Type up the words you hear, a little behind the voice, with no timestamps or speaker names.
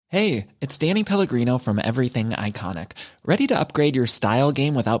Hey, it's Danny Pellegrino from Everything Iconic. Ready to upgrade your style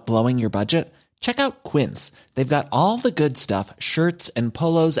game without blowing your budget? Check out Quince. They've got all the good stuff, shirts and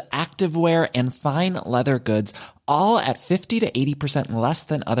polos, activewear, and fine leather goods, all at 50 to 80% less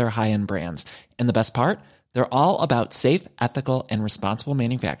than other high-end brands. And the best part? They're all about safe, ethical, and responsible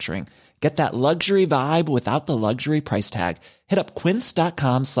manufacturing. Get that luxury vibe without the luxury price tag. Hit up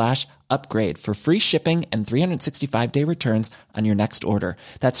quince.com/upgrade for free shipping and 365-day returns on your next order.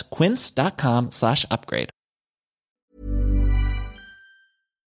 That's quince.com/upgrade.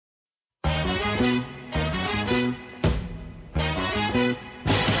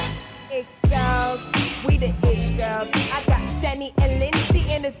 It girls, we the ish girls. I got Jenny and Lindsay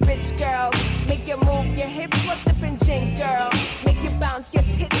in this bitch, girl. Make you move your hips while sipping gin, girl. Make you bounce your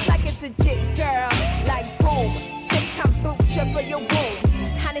tits like it's a jig, girl. Like boom, sip kombucha for your womb.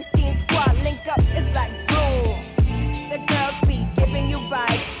 Honesty and squad link up, it's like boom. The girls be giving you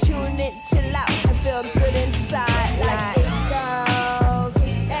vibes. Tune in, chill out, and feel good inside. Like it girls.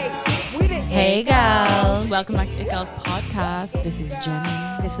 Hey, we the Hey it girls. welcome back to It Girls Podcast. This is Jenny.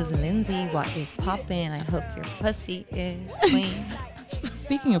 This is Lindsay. What is poppin'? I hope your pussy is clean.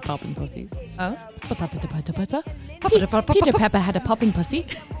 Speaking of popping pussies, Oh? Peter Pepper had a popping pussy.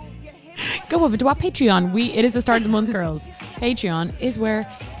 Go over to our Patreon. It is the start of the month, girls. Patreon is where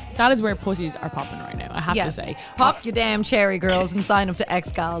pussies are popping right now. I have to say, Pop your damn cherry, girls, and sign up to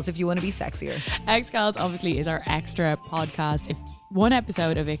X-Gals if you want to be sexier. X-Gals obviously is our extra podcast. If one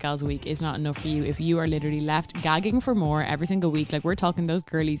episode of It Gals a week is not enough for you, if you are literally left gagging for more every single week, like we're talking those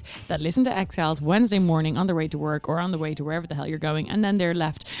girlies that listen to X-Gals Wednesday morning on the way to work or on the way to wherever the hell you're going, and then they're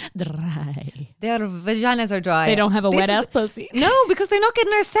left dry. Their vaginas are dry. They don't have a This wet ass is- pussy. No, because they're not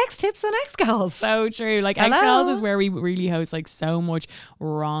getting their sex tips on X-Gals. So true. Like Hello? X-Gals is where we really host like so much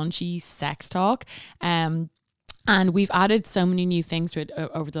raunchy sex talk. And we've added so many new things to it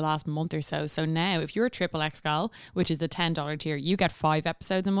over the last month or so. So now, if you're a triple X-Gal, which is the $10 tier, you get 5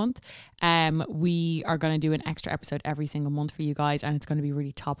 episodes a month. We are going to do an extra episode every single month for you guys, and it's going to be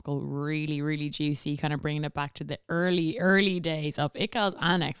really topical, really, really juicy, kind of bringing it back to the early days of It-Gals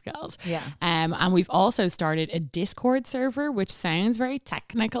and X-Gals. Yeah. And we've also started a Discord server, which sounds very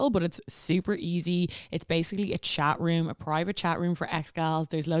technical, but it's super easy. It's basically a chat room, a private chat room for X-Gals.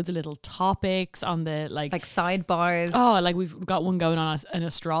 There's loads of little topics on the Like sidebars. Oh, like we've got one going on an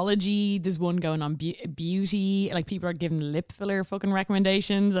astrology. There's one going on beauty. Like people are giving lip filler fucking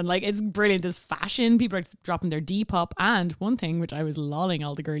recommendations, and like it's brilliant. There's fashion. People are dropping their Depop. And one thing which I was lolling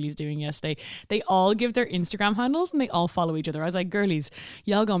all the girlies doing yesterday, they all give their Instagram handles and they all follow each other. I was like, girlies,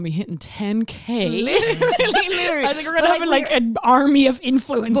 y'all gonna be hitting 10K. Literally. I was like, we're gonna have like an army of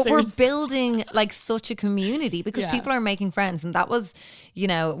influencers. But we're building like such a community because Yeah. people are making friends. And that was,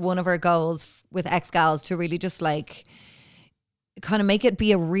 one of our goals with X-Gals, to really just like kind of make it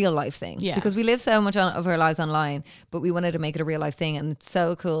be a real life thing. Yeah. Because we live so much of our lives online, but we wanted to make it a real life thing. And it's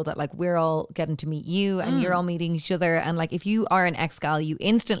so cool that like we're all getting to meet you and you're all meeting each other. And like if you are an X-Gal, you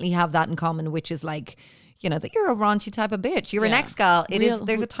instantly have that in common, which is like, that you're a raunchy type of bitch. You're an Yeah. X-Gal. Real-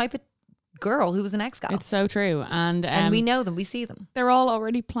 There's a type of girl who was an X-Gal. It's so true. And we know them, we see them. they're all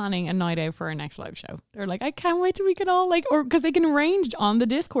already planning a night out for our next live show. They're like, I can't wait till we can all because they can arrange on the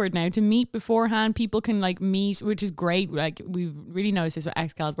Discord now to meet beforehand. People can like meet, which is great. Like we've really noticed this with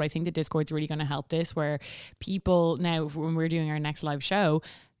X-Gals, but I think the Discord's really going to help this, where people now, when we're doing our next live show,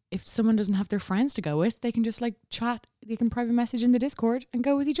 if someone doesn't have their friends to go with, they can just like chat. They can private message in the Discord and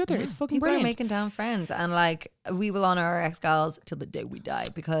go with each other. It's fucking People brilliant. are making down friends, and like we will honor our X-Gals till the day we die,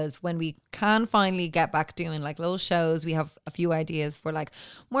 because when we can finally get back doing like little shows, we have a few ideas for like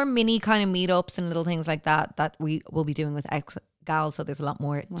more mini kind of meetups and little things like that we will be doing with X-Gals. So there's a lot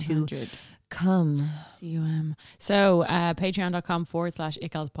more to 100. come. CUM. So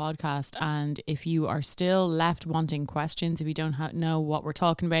patreon.com/It podcast. And if you are still left wanting questions, if you don't know what we're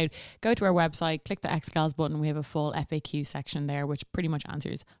talking about, go to our website, click the X-Gals button. We have a full FAQ section there, which pretty much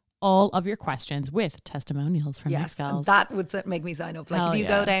answers all of your questions with testimonials from Yes, X-Gals. and that would make me sign up. Like Hell if you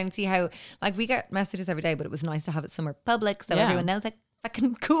yeah. go down and see how, like we get messages every day, but it was nice to have it somewhere public so Yeah. everyone knows like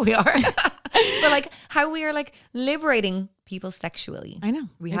fucking cool we are. But like how we are like liberating people sexually. I know.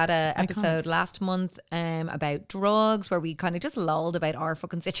 We had It's a episode last month about drugs, where we kind of just lulled about our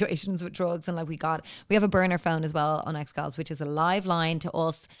fucking situations with drugs, and like we have a burner phone as well on X-Gals, which is a live line to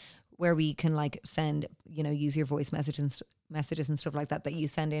us where we can like send, use your voice messages and stuff like that you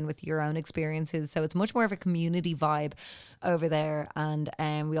send in with your own experiences. So it's much more of a community vibe over there. And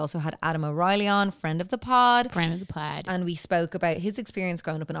we also had Adam O'Reilly on, friend of the pod. And we spoke about his experience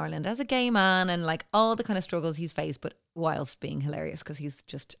growing up in Ireland as a gay man and like all the kind of struggles he's faced, but whilst being hilarious, because he's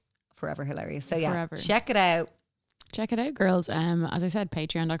just forever hilarious. So yeah, Forever. check it out. Check it out, girls. As I said,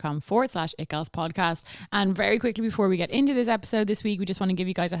 patreon.com/itgirlspodcast. And very quickly before we get into this episode this week, we just want to give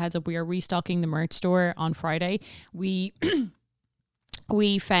you guys a heads up. We are restocking the merch store on Friday. We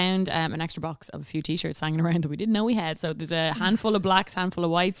found an extra box of a few t-shirts hanging around that we didn't know we had. So there's a handful of blacks, handful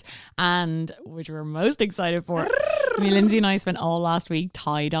of whites, and which we're most excited for. I mean, Lindsay and I spent all last week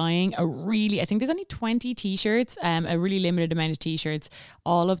tie-dyeing I think there's only 20 t-shirts, a really limited amount of t-shirts.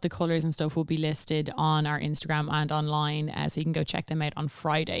 All of the colours and stuff will be listed on our Instagram and online, so you can go check them out on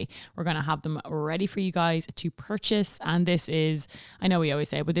Friday. We're going to have them ready for you guys to purchase, and this is, I know we always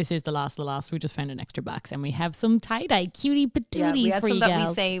say, but this is the last of the last. We just found an extra box, and we have some tie-dye cutie patooties we had for some you that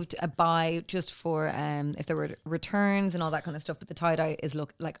gals. we saved a buy just for if there were returns and all that kind of stuff, but the tie-dye is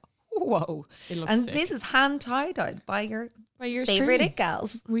look like whoa. It looks and sick. this is hand tie-dyed by your yours favorite truly. it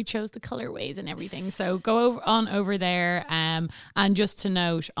gals. We chose the colorways and everything. So go over there. And just to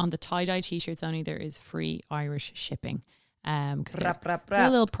note, on the tie-dye t-shirts only, there is free Irish shipping. Because they're a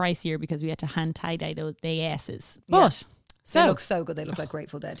little pricier because we had to hand tie-dye the asses. Yeah. But They so look so good. They look like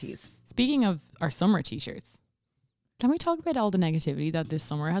Grateful Dead tees. speaking of our summer t-shirts, can we talk about all the negativity that this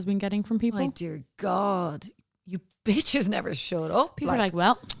summer has been getting from people? My dear God, you bitches never shut up. People are like,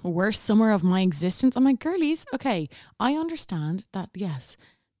 well, worst summer of my existence. I'm like, girlies, okay, I understand that, yes,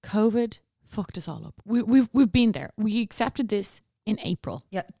 COVID fucked us all up. We've been there. We accepted this in April.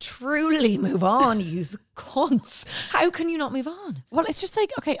 yeah, truly move on, you cunts. How can you not move on? Well, it's just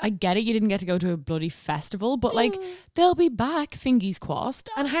like, okay, I get it. You didn't get to go to a bloody festival, but like, they'll be back, fingies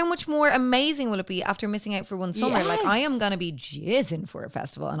crossed. And how much more amazing will it be after missing out for one summer? Like, I am Yes. going to be jizzing for a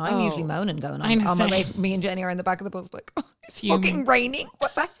festival, and I'm Oh, usually moaning going I'm on the my way. same. Me and Jenny are in the back of the bus like, oh, it's Fuming. fucking raining.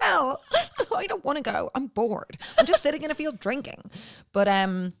 What the hell? I don't want to go. I'm bored. I'm just sitting in a field drinking. But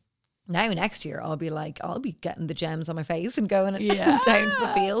now next year I'll be getting the gems on my face and going Yeah. down to the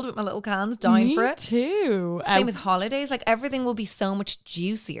field with my little cans, dying Me for it. too. Same with holidays. Like, everything will be so much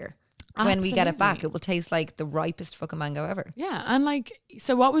juicier when we get it back. Absolutely. It will taste like the ripest fucking mango ever. Yeah, and like,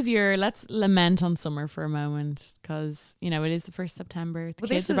 so what was let's lament on summer for a moment, because, you know, it is the 1st September. The Well,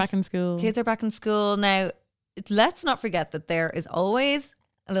 kids this are back was- in school. Kids are back in school now. Let's not forget that there is always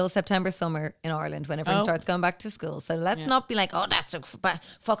a little September summer in Ireland when everyone Oh. starts going back to school. So let's Yeah. not be like, oh, that's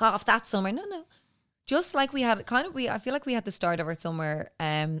fuck off that summer. No. Just like we had I feel like we had the start of our summer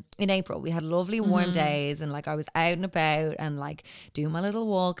in April. We had lovely warm days, and like I was out and about and like doing my little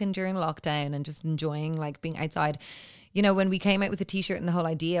walking during lockdown and just enjoying like being outside. You know, when we came out with the t-shirt and the whole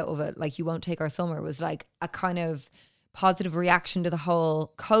idea of it, like, you won't take our summer, was like a kind of positive reaction to the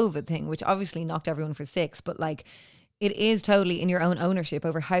whole COVID thing, which obviously knocked everyone for six, but like, it is totally in your own ownership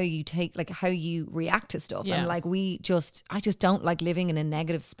over how you take, like, how you react to stuff. Yeah. And like, I just don't like living in a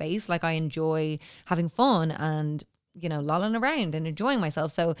negative space. Like, I enjoy having fun and, you know, lolling around and enjoying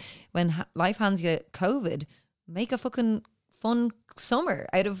myself. So when life hands you COVID, make a fucking fun summer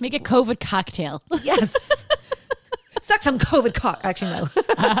out of, Make a COVID cocktail. yes. Suck some COVID cock. Actually, no.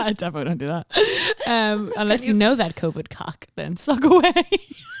 I definitely don't do that. Unless you know that COVID cock, then suck away.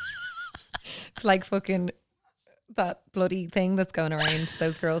 It's like fucking that bloody thing that's going around,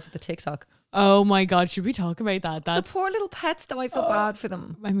 those girls with the TikTok. Oh my God, should we talk about that? The That's, poor little pets, though. I feel bad for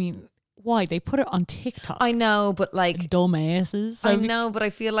them. I mean, why? They put it on TikTok. I know, but like, Dumbasses. So I know, but I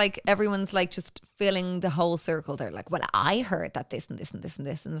feel like everyone's like just filling the whole circle. They're like, well, I heard that this and this and this and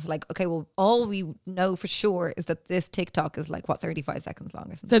this. And it's like, okay, well, all we know for sure is that this TikTok is like, what, 35 seconds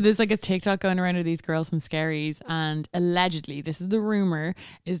long or something. So there's like a TikTok going around of these girls from Scaries, and allegedly, this is the rumor,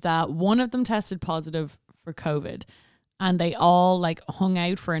 is that one of them tested positive for COVID, and they all like hung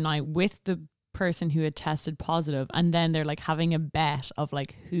out for a night with the person who had tested positive, and then they're like having a bet of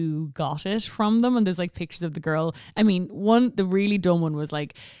like who got it from them, and there's like pictures of the girl. I mean, the really dumb one was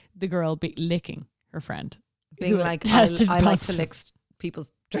like the girl licking her friend Being who had like, tested I like to positive. lick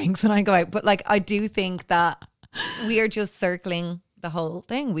people's drinks when I go out. But like, I do think that we are just circling the whole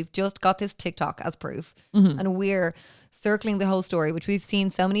thing. We've just got this TikTok as proof, and we're circling the whole story, which we've seen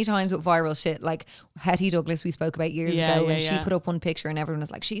so many times with viral shit. Like Hetty Douglas, we spoke about years ago, and she put up one picture and everyone was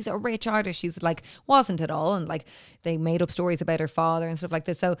like, she's a rich artist. She's like, wasn't at all. And like, they made up stories about her father and stuff like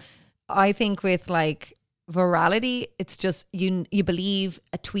this. So I think with like virality, it's just you believe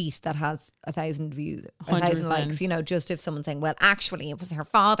a tweet that has 1,000 views, 1,000 likes, 100%. you know, just if someone's saying, well, actually it was her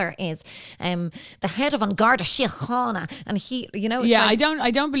father is the head of An Garda Síochána, and he, you know, it's Yeah, like,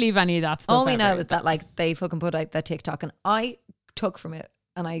 I don't believe any of that stuff. all we know ever. is that like they fucking put out that TikTok, and I took from it,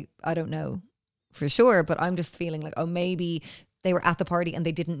 and I don't know for sure, but I'm just feeling like, oh, maybe they were at the party and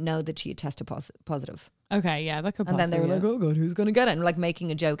they didn't know that she had tested positive. Okay, yeah, that could. And then they were possibly, like, "Oh God, who's going to get it?" And like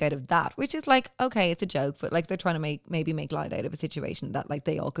making a joke out of that, which is like, okay, it's a joke, but like they're trying to maybe make light out of a situation that like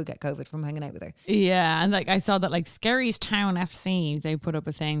they all could get COVID from hanging out with her. yeah, and like I saw that like Scary's Town FC, they put up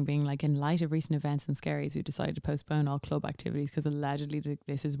a thing being like, in light of recent events in Scary's, we decided to postpone all club activities because allegedly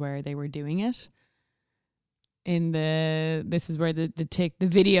this is where they were doing it. This is where the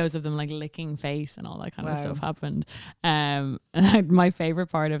videos of them like licking face and all that kind of stuff happened. And my favorite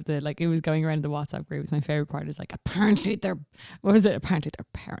part of it was going around the WhatsApp groups. My favorite part is like, apparently their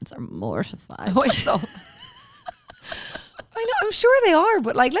parents are mortified. Oh, I saw. I know, I'm sure they are,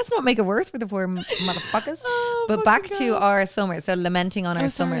 but like, let's not make it worse for the poor motherfuckers. But back to our summer. So lamenting on our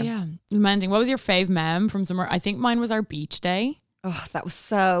summer. Yeah, lamenting. What was your fave meme from summer? I think mine was our beach day. Oh, that was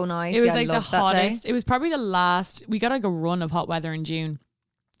so nice. It was Yeah, like I the loved that hottest. day. It was probably the last. We got like a run of hot weather in June,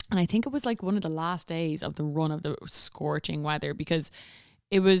 and I think it was like one of the last days of the run of the scorching weather, because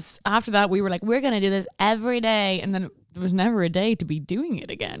it was after that we were like, we're gonna do this every day, and then there was never a day to be doing it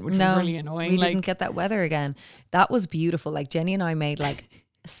again, which was really annoying. We didn't get that weather again. That was beautiful. Like Jenny and I made like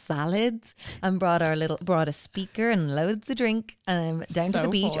salads and brought a speaker and loads of drink down to So the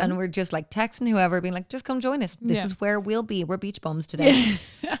beach, fun. and we're just like texting whoever, being like, just come join us. This Yeah. is where we'll be. We're beach bums today.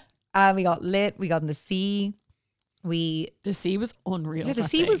 And we got lit. We got in the sea. The sea was unreal. The that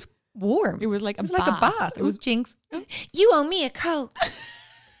sea day. was warm. It was like It was like a bath. It was Jinx. You owe me a Coke.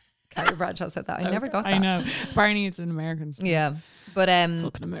 Carrie Bradshaw said that. I never got that. I know. Barney, it's an American. Yeah. But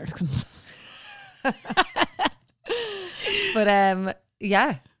Fucking Americans.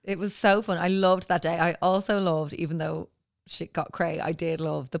 yeah, it was so fun. I loved that day. I also loved, even though shit got cray, I did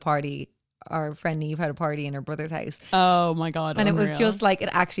love the party. Our friend Neve had a party in her brother's house. Oh my God. And unreal. it was just like, it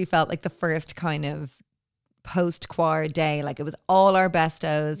actually felt like the first kind of post-choir day. Like it was all our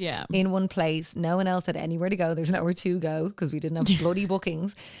bestos in one place. No one else had anywhere to go. There's nowhere to go because we didn't have bloody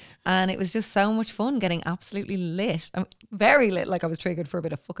bookings. And it was just so much fun getting absolutely lit. I'm very lit. Like I was triggered for a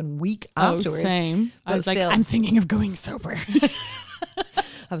bit of fucking week afterwards. Same. I But was like, still. I'm thinking of going sober.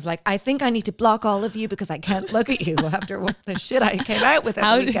 I was like, I think I need to block all of you because I can't look at you after what the shit I came out with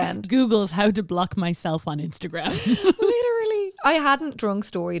at the weekend. Google's how to block myself on Instagram. Literally, I hadn't drunk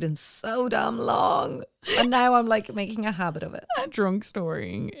storied in so damn long, and now I'm like making a habit of it. That drunk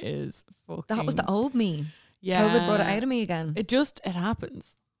storying is fucking. That was the old me. Yeah. COVID brought it out of me again. It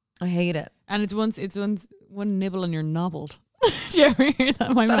happens, I hate it. and it's once one nibble and you're nobbled. Do you ever hear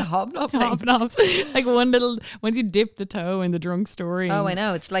that? My Is that a mum- hobnob thing? Hobnobs. Like one little, once you dip the toe in the drunk story. Oh, I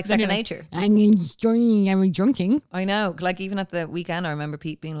know. It's like Then second you're like, nature. I'm drinking. I know. Like even at the weekend, I remember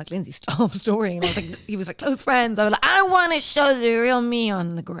Pete being like, "Lindsay, stop storying." And I was like, he was like, "Close friends." I was like, "I want to show the real me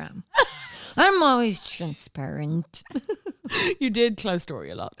on the gram. I'm always transparent." You did close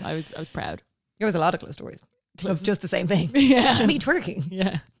story a lot. I was proud. There was a lot of close stories. It was just the same thing. Yeah. Me twerking.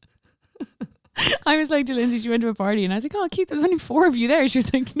 Yeah. I was like to Lindsay, she went to a party and I was like, oh cute, there was only 4 of you there. She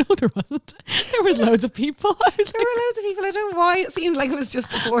was like, no there wasn't. There was loads of people. I was There like, were loads of people. I don't know why it seemed like it was just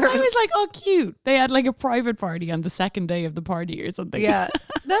the four of I us. was like, oh cute. They had like a private party on the second day of the party or something. Yeah.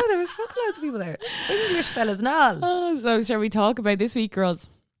 No, there was fucking loads of people there. English fellas and all. Oh, so shall we talk about this week, girls?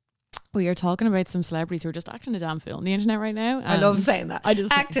 We are talking about some celebrities who are just acting a damn fool on the internet right now. I love saying that. I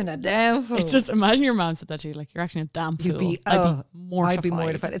just acting a damn fool. It's just, imagine your mom said that to you, like, you're acting a damn fool. You'd be, I'd be mortified. I'd be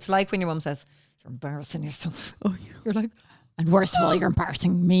mortified. It's like when your mum says, "You're embarrassing yourself." Oh, You're like, and worst of all, you're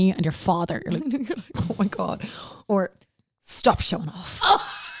embarrassing me and your father. You're like, you're like, "Oh my God." Or, "Stop showing off."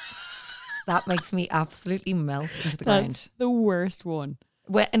 That makes me absolutely melt into the ground. that's the worst one.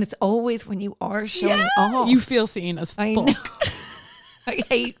 And it's always when you are showing off. You feel seen as I fuck. know. I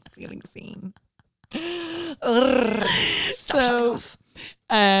hate feeling seen. Urgh. Stop showing So, off.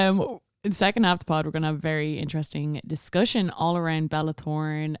 in the second half of the pod, we're going to have a very interesting discussion all around Bella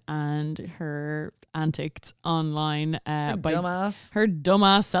Thorne and her antics online. By Dumbass. her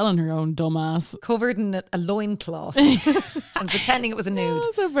dumbass selling her own dumbass. Covered in a loincloth and pretending it was a nude.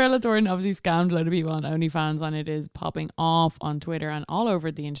 So Bella Thorne obviously scammed a lot of people on OnlyFans, and it is popping off on Twitter and all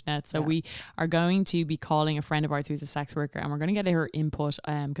over the internet. So we are going to be calling a friend of ours who's a sex worker, and we're going to get her input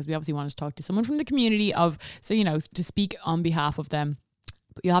because we obviously want to talk to someone from the community to speak on behalf of them.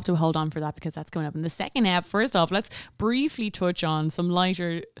 But you'll have to hold on for that because that's going up in the second half. First off, let's briefly touch on some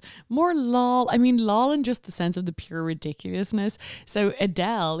lighter, more lol. I mean, lol in just the sense of the pure ridiculousness. So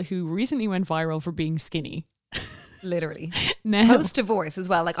Adele, who recently went viral for being skinny. Literally. Now, Post-divorce as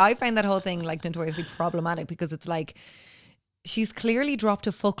well. Like, I find that whole thing like notoriously problematic because it's like she's clearly dropped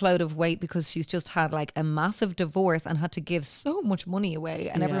a fuckload of weight because she's just had like a massive divorce and had to give so much money away.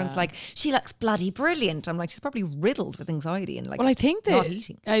 And everyone's Yeah. like, she looks bloody brilliant. I'm like, she's probably riddled with anxiety and like well, I think not that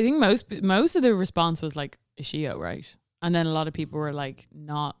eating. I think most of the response was like, is she alright? And then a lot of people were like,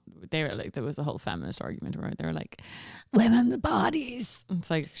 they were like, there was a whole feminist argument where they were like, women's bodies. It's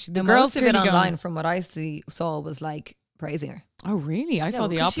like, the girls most of it clearly online going, from what I saw was like praising her. oh, really? I saw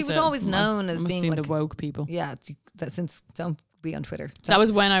the 'cause opposite. she was always known as I must being seen like the woke people. Yeah, that since don't be on Twitter. That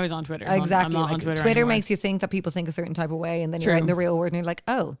was when I was on Twitter. Exactly. I'm not Like, on Twitter Twitter anymore. makes you think that people think a certain type of way, and then True. you're out in the real world and you're like,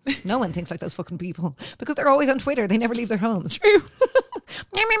 oh, no one thinks like those fucking people because they're always on Twitter. They never leave their homes. True.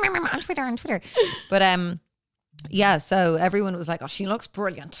 on Twitter. But yeah, so everyone was like, oh, she looks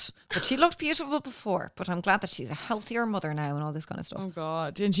brilliant, but she looked beautiful before, but I'm glad that she's a healthier mother now and all this kind of stuff. Oh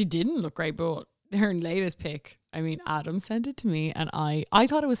God. And she didn't look great, but her latest pic, I mean, Adam sent it to me and I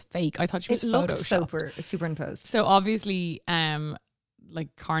thought it was fake. I thought she was It looked photoshopped. superimposed. So obviously,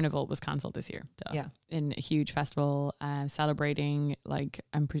 like Carnival was cancelled this year. Duh. Yeah. In a huge festival, celebrating like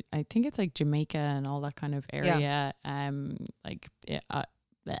I think it's like Jamaica and all that kind of area.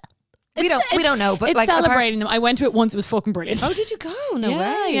 Bleh. We don't know, but it's like celebrating them. I went to it once; it was fucking brilliant. Oh, did you go? No yeah,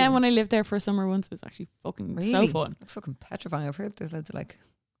 way. yeah. When I lived there for a summer once, it was actually fucking so Really? fun. It's fucking petrifying. I've heard there's loads of like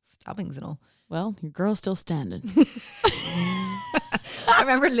stabbings and all. Well, your girl's still standing. I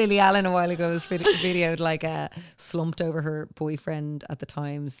remember Lily Allen a while ago was videoed like slumped over her boyfriend at the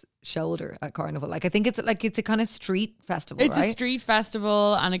time's shoulder at Carnival. Like I think it's a kind of street festival. It's right? a street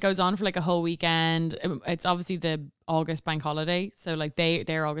festival and it goes on for like a whole weekend. It's obviously the August bank holiday. So like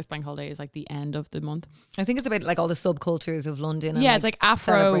their August bank holiday is like the end of the month. I think it's about like all the subcultures of London. And Yeah, it's like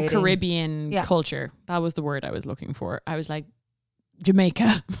celebrating. Afro-Caribbean Yeah. culture. That was the word I was looking for. I was like,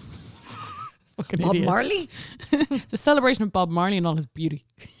 Jamaica. Fucking Bob idiots. Marley. It's a celebration of Bob Marley and all his beauty.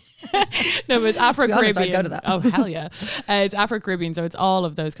 No, but it's To be honest, Afro-Caribbean. I'd go to that. Oh, hell yeah. It's Afro-Caribbean, so it's all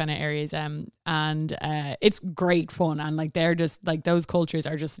of those kind of areas. And it's great fun. And like they're just like those cultures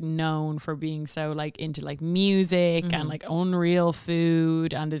are just known for being so like into like music and like unreal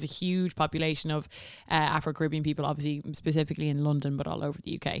food. And there's a huge population of Afro-Caribbean people, obviously specifically in London, but all over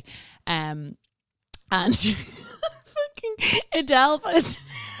the UK. And fucking Adele was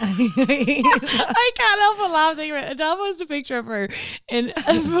I can't help but laughing about it. Adele posted a picture of her in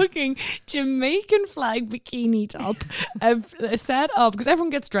a fucking Jamaican flag bikini top, a set of, because everyone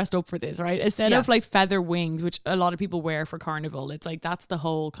gets dressed up for this, right? A set Yeah. of like feather wings, which a lot of people wear for Carnival. It's like that's the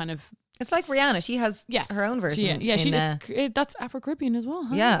whole kind of It's like Rihanna. She has her own version. that's Afro-Caribbean as well,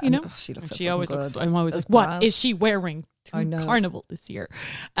 huh? Yeah, you know, and, she looks so she always fucking looks. good. I'm always Those like, what brows. is she wearing I to know. Carnival this year?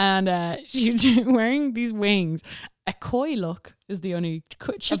 And she's wearing these wings. A coy look is the only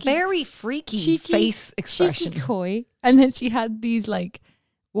a cheeky, very freaky face expression. cheeky coy. And then she had these like,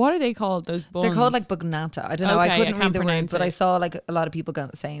 what are they called? Those buns. They're called like bugnata. I don't know. Okay, I couldn't I read can't the word, pronounce but it. I saw like a lot of people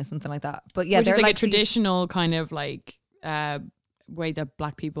saying something like that. But yeah, which they're is like a these- traditional kind of like way that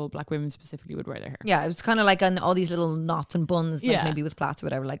black women specifically would wear their hair. Yeah, it was kind of like all these little knots and buns, like Yeah. maybe with plaits or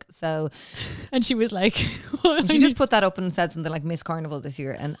whatever. Like so, And she was like, and she just put that up and said something like Miss Carnival this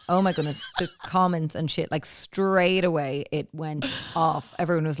year, and oh my goodness, the comments and shit, like straight away it went off.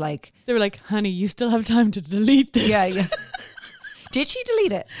 Everyone was like, they were like, honey, you still have time to delete this. yeah, yeah. Did she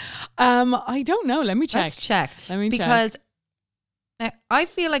delete it? I don't know. Let me check. Let's check. Let me check. because now I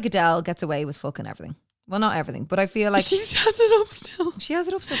feel like Adele gets away with fucking everything. Well, not everything, but I feel like She has it up still. she has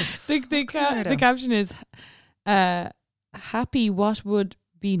it up. Sort of. The weirdo. caption is, happy what would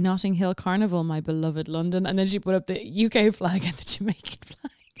be Notting Hill Carnival, my beloved London. And then she put up the UK flag and the Jamaican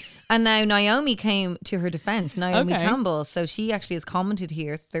flag. And now Naomi came to her defense, Naomi Okay. Campbell. So she actually has commented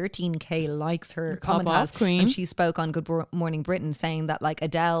here, 13k likes her Pop comment off, has. queen. And she spoke on Good Morning Britain saying that like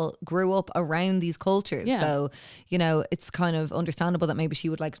Adele grew up around these cultures. Yeah. So, you know, it's kind of understandable that maybe she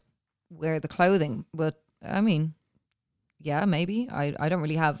would like wear the clothing. But I mean, yeah, maybe. I don't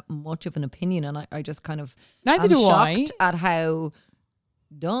really have much of an opinion, and I just kind of Neither am do I. shocked at how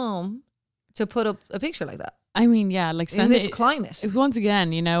dumb to put up a picture like that I mean, yeah, like in send this it. climate. Once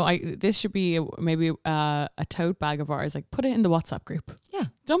again, you know, this should be maybe a tote bag of ours. Like, put it in the WhatsApp group. Yeah.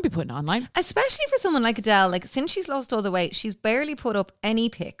 Don't be putting it online. Especially for someone like Adele, like since she's lost all the weight, she's barely put up any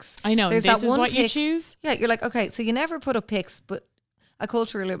pics. I know. There's This that is one what you pic- choose. Yeah, you're like, okay, so you never put up pics, but a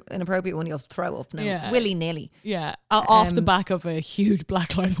culturally inappropriate one you'll throw up now, Yeah. willy nilly. Yeah, off the back of a huge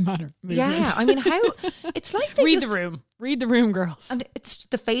Black Lives Matter movement. Yeah, I mean, how it's like they read just, the room, girls. and it's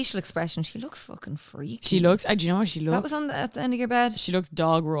the facial expression. She looks fucking freaky. She looks. Do you know what she looks? That was at the end of your bed. She looks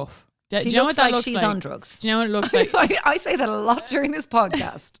dog rough. Do She you know looks what that like looks she's like? on drugs. Do you know what it looks like? I say that a lot during this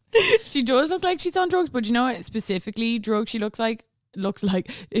podcast. She does look like she's on drugs, but do you know what specifically drug she looks like?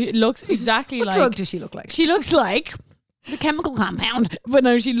 It looks exactly What like. drug does she look like? She looks like the chemical compound, but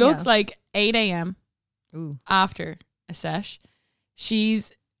no, she looks Yeah. like 8 a.m. Ooh. after a sesh.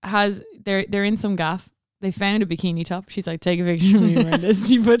 They're in some gaff. they found a bikini top. She's like, take a picture of me wearing this.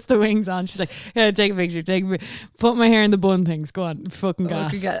 She puts the wings on. She's like, yeah, take a picture. Put my hair in the bun things. Go on, fucking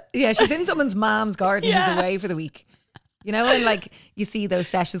gas. Yeah, she's in someone's mom's garden who's away for the week. You know, and like you see those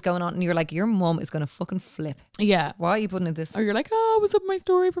sessions going on and you're like, your mum is going to fucking flip. Yeah. Why are you putting in this? Or you're like, oh, I was up my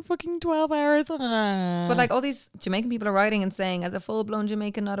story for fucking 12 hours. But like all these Jamaican people are writing and saying, as a full-blown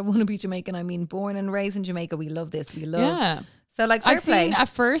Jamaican, not a wannabe Jamaican, I mean born and raised in Jamaica, we love this. We love. Yeah. So like fair I've play. seen at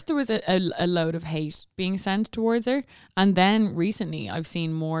first there was a load of hate being sent towards her. And then recently I've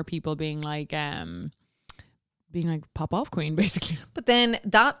seen more people being like pop off queen, basically. But then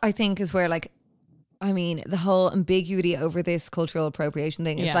that I think is where like, I mean, the whole ambiguity over this cultural appropriation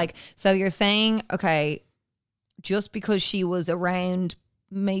thing. It's Yeah. like, so you're saying, okay, just because she was around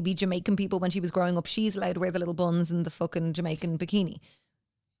maybe Jamaican people when she was growing up, she's allowed to wear the little buns and the fucking Jamaican bikini.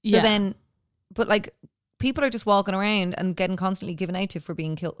 Yeah. So then, but like, people are just walking around and getting constantly given out to for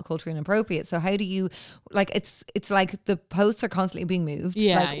being culturally inappropriate. So how do you, like, it's like the posts are constantly being moved.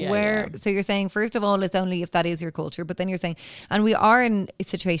 Yeah, like yeah. So you're saying, first of all, it's only if that is your culture, but then you're saying, and we are in a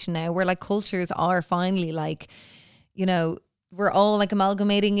situation now where like cultures are finally like, you know, we're all like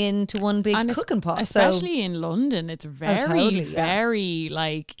amalgamating into one big cooking pot. Especially in London, it's very, totally, yeah. very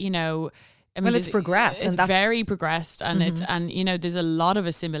like, you know, I mean, Well, it's progressed, It's and that's- very progressed, and and you know, there's a lot of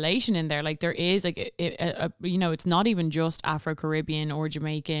assimilation in there. Like there is like you know, it's not even just Afro-Caribbean or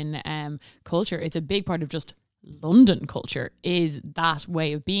Jamaican culture. It's a big part of just London culture. Is that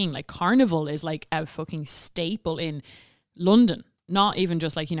way of being? Like carnival is like a fucking staple in London. Not even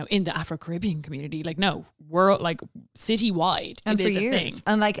just like, you know, in the Afro-Caribbean community. Like no, world, like citywide. and it for is years, a thing.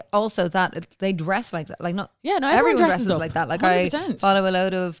 and like also that they dress like that, like not Yeah, no, everyone everyone dresses dresses up, like that. Like 100%. I follow a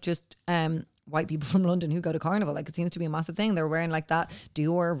load of just white people from London who go to carnival. Like it seems to be a massive thing. They're wearing like that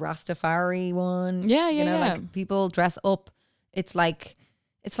Dior Rastafari one. Yeah, you know, yeah. like people dress up. It's like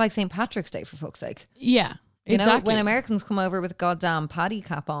St. Patrick's Day, for fuck's sake. Yeah, You know, exactly. when Americans come over with a goddamn paddy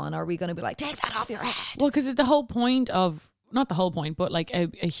cap on, are we going to be like, take that off your head? Well, because the whole point of, not the whole point, but like a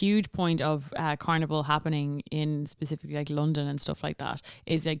huge point of carnival happening in specifically like London and stuff like that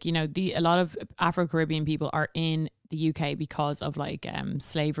is like, you know, a lot of Afro-Caribbean people are in the UK because of like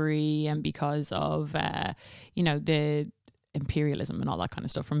slavery and because of, you know, the imperialism and all that kind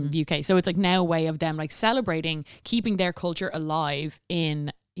of stuff from the UK. So it's like now a way of them like celebrating, keeping their culture alive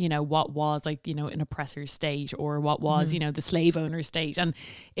in, you know, what was like, you know, an oppressor state or what was, you know, the slave owner state. And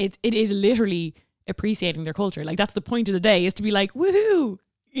it is literally appreciating their culture. Like that's the point of the day, is to be like, woohoo,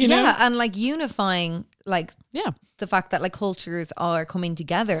 you know? Yeah, and like unifying, like Yeah. the fact that like cultures are coming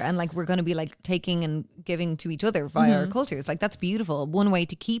together and like we're going to be like taking and giving to each other via our cultures. Like that's beautiful. One way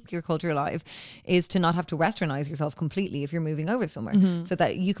to keep your culture alive is to not have to westernize yourself completely if you're moving over somewhere, so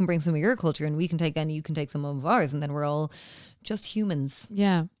that you can bring some of your culture and we can take, and you can take some of ours, and then we're all just humans.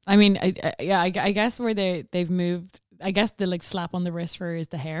 Yeah. I mean, I guess where they've moved, I guess the like slap on the wrist for her is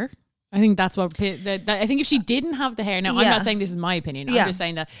the hair. I think that's what I think if she didn't have the hair, now I'm Yeah. not saying this is my opinion, Yeah. I'm just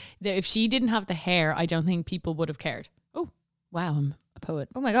saying that if she didn't have the hair, I don't think people would have cared. Oh wow, I'm a poet.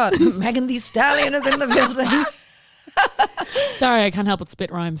 Oh my God, Megan Thee Stallion is in the building. Sorry, I can't help but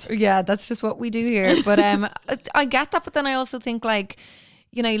spit rhymes. Yeah, that's just what we do here. But I get that, but then I also think like,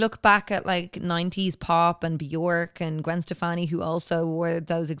 you know, you look back at like 90s pop and Bjork and Gwen Stefani, who also wore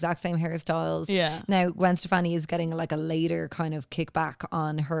those exact same hairstyles. Yeah. Now Gwen Stefani is getting like a later kind of kickback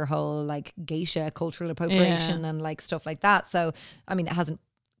on her whole like geisha cultural appropriation and like stuff like that. So I mean, it hasn't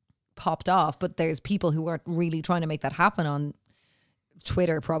popped off, but there's people who are really trying to make that happen on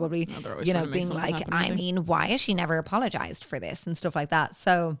Twitter, probably, they're always you trying know, to make being something like, happen, I I think. mean, why has she never apologized for this and stuff like that?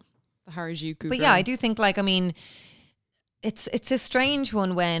 So, The Harajuku. but yeah, I do think like, I mean, it's a strange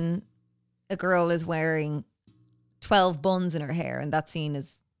one when a girl is wearing 12 buns in her hair and that's seen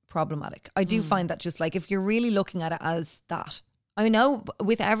as problematic. I do find that just like, if you're really looking at it as that, I know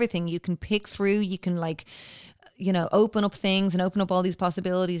with everything you can pick through, you can like, you know, open up things and open up all these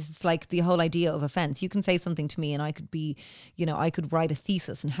possibilities. It's like the whole idea of offense. You can say something to me and I could be, you know, I could write a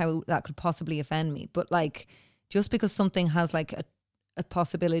thesis and how that could possibly offend me. But like, just because something has like a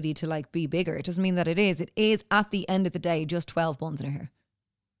possibility to like be bigger, it doesn't mean that it is. It is at the end of the day just 12 buns in her hair.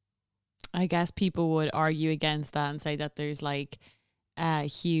 I guess people would argue against that and say that there's like a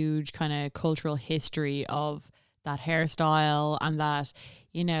huge kind of cultural history of that hairstyle, and that,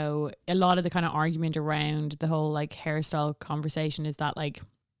 you know, a lot of the kind of argument around the whole like hairstyle conversation is that like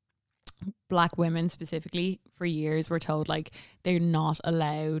Black women specifically for years were told like they're not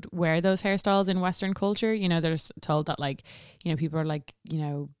allowed wear those hairstyles in Western culture. You know, they're just told that like, you know, people are like, you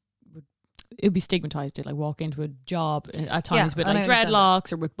know, it'd be stigmatized to like walk into a job at times with and like I understand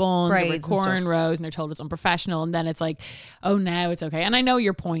dreadlocks or with buns or Braids with and stuff. cornrows, and they're told it's unprofessional, and then it's like, oh, now it's okay. And I know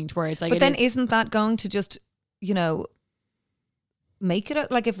your point where it's like, But it then is, isn't that going to just, you know, make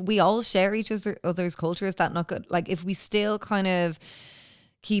it like if we all share each other's culture, is that not good? Like if we still kind of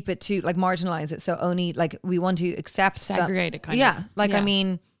keep it to like marginalize it, so only like we want to accept segregate that, it kind of. yeah, like I Yeah.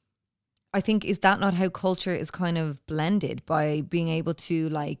 mean, I think is that not how culture is kind of blended, by being able to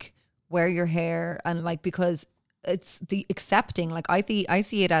like wear your hair and like, because it's the accepting, like I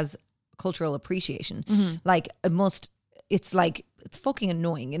see it as cultural appreciation. Mm-hmm. Like it's like, it's fucking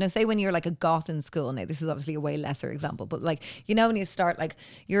annoying, you know, say when you're like a goth in school. Now this is obviously a way lesser example, but like, you know, when you start like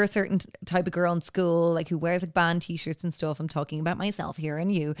you're a certain type of girl in school, like who wears like band t-shirts and stuff. I'm talking about myself here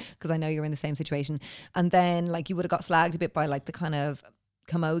and you, because I know you're in the same situation. And then like you would have got slagged a bit by like the kind of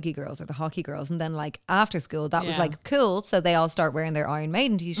camogie girls or the hockey girls, and then like after school that was Yeah. like cool, so they all start wearing their Iron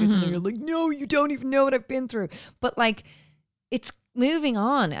Maiden t-shirts and you're like, no, you don't even know what I've been through. But like it's moving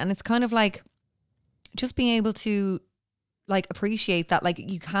on, and it's kind of like just being able to like appreciate that, like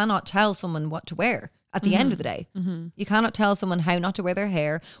you cannot tell someone what to wear at the end of the day. You cannot tell someone how not to wear their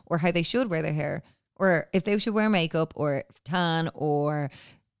hair, or how they should wear their hair, or if they should wear makeup or tan, or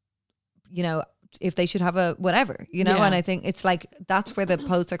you know, if they should have a whatever, you know. Yeah. And I think it's like that's where the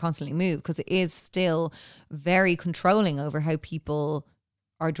posts are constantly moved, because it is still very controlling over how people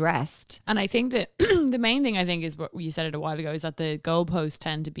are dressed. And I think that the main thing I think is what you said it a while ago, is that the goalposts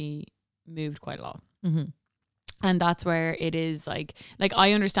tend to be moved quite a lot. And that's where it is like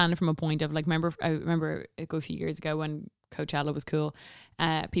I understand it from a point of like, I remember a few years ago when Coachella was cool,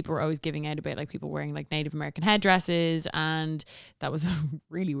 people were always giving out about like people wearing like Native American headdresses, and that was a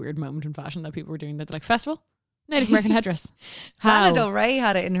really weird moment in fashion that people were doing that, like festival Native American headdress. Lana How? Del Rey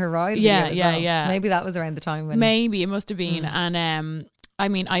had it in her ride. Yeah, video as yeah, well. yeah. Maybe that was around the time when Maybe it must have been. And I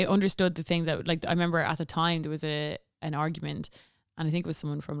mean, I understood the thing that like I remember at the time there was an argument, and I think it was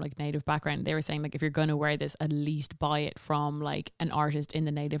someone from like Native background. They were saying like, if you're going to wear this, at least buy it from like an artist in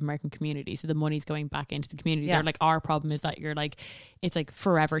the Native American community, so the money's going back into the community. Yeah. They're like, our problem is that you're like, it's like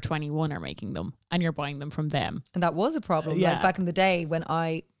Forever 21 are making them, and you're buying them from them. And that was a problem. Yeah. Like back in the day when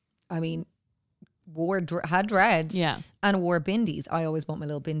I mean, had dreads Yeah. and wore bindies. I always bought my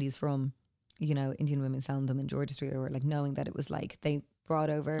little bindies from, you know, Indian women selling them in Georgia Street, or like knowing that it was like they brought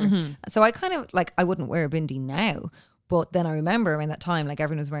over. So I kind of like, I wouldn't wear a bindi now. But then I remember around that time, like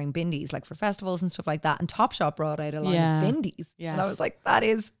everyone was wearing bindies, like for festivals and stuff like that. And Topshop brought out a line Yeah. of bindies. Yes. And I was like, that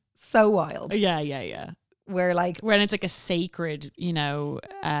is so wild. Yeah, yeah, yeah. Where like, When it's like a sacred, you know,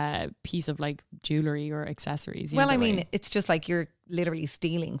 piece of like jewelry or accessories. you know, well, I that mean, way. it's just like you're literally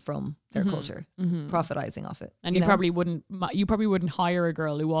stealing from their culture, profiting off it. And you probably wouldn't hire a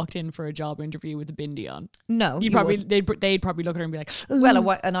girl who walked in for a job interview with a bindi on. No, You you probably would. they'd probably look at her and be like,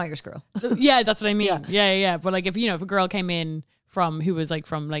 Well, an Irish girl. yeah, that's what I mean. Yeah. But like if a girl came in from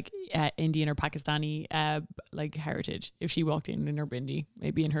Indian or Pakistani like heritage, if she walked in her bindi,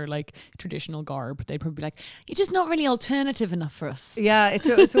 maybe in her like traditional garb, they'd probably be like, you're just not really alternative enough for us. Yeah,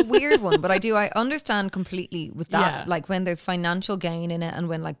 it's a weird one, but I understand completely with that. Yeah. Like when there's financial gain in it, and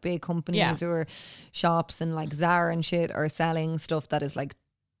when like big companies Yeah. or shops and like Zara and shit are selling stuff that is like,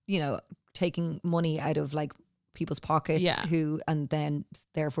 you know, taking money out of like people's pockets, Yeah. and then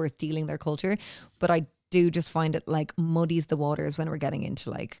therefore stealing their culture. But I do just find it like muddies the waters when we're getting into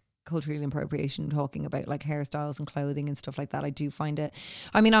like cultural appropriation, talking about like hairstyles and clothing and stuff like that. I do find it,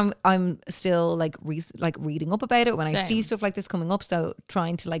 I mean, I'm still like reading up about it when I Same. see stuff like this coming up, so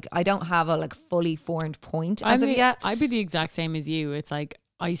trying to like, I don't have a like fully formed point as of yet. I'd be the exact same as you. It's like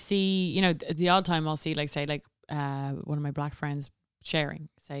I see, you know, the odd time I'll see like say like one of my black friends sharing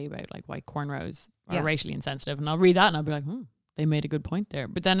say about like white cornrows are Yeah. racially insensitive, and I'll read that and I'll be like, they made a good point there.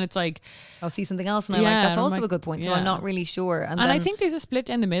 But then it's like, I'll see something else and I'm Yeah, like, that's and I'm also like, a good point. So yeah. I'm not really sure. And I then think there's a split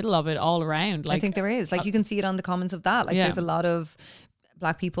down the middle of it all around. Like I think there is. Like you can see it on the comments of that. Like Yeah. there's a lot of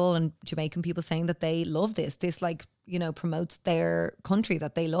black people and Jamaican people saying that they love this. This like, you know, promotes their country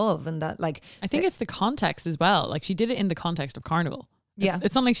that they love, and that like I think it's the context as well. Like she did it in the context of Carnival. Yeah.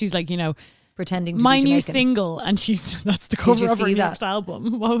 It's not like she's like, you know, pretending to my be new Jamaican. single, and that's the cover you of her see that? next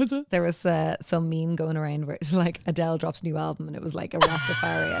album. What was it? There was some meme going around where it's like Adele drops a new album and it was like a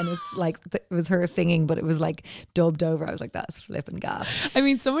Rastafari and it's like it was her singing, but it was like dubbed over. I was like, that's flipping gas. I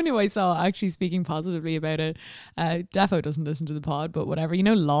mean, someone who I saw actually speaking positively about it, Defo doesn't listen to the pod, but whatever, you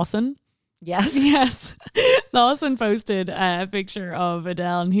know, Lawson. Yes. Yes. Lawson posted a picture of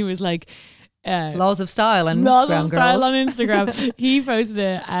Adele, and he was like, Laws of style and Laws of Instagram, girls. Style on Instagram. He posted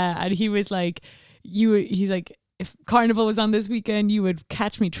it, and he was like, he's like, if Carnival was on this weekend, you would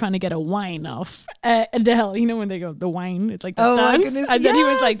catch me trying to get a wine off Adele. You know when they go the wine, it's like the Oh my dance. goodness, And then he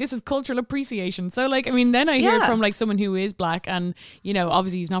was yes. like, "This is cultural appreciation." So like, I mean, then I hear it Yeah. from like someone who is black, and you know,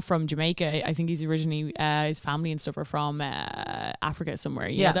 obviously he's not from Jamaica. I think he's originally his family and stuff are from Africa somewhere.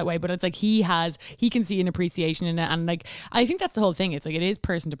 You know, that way. But it's like he can see an appreciation in it, and like I think that's the whole thing. It's like it is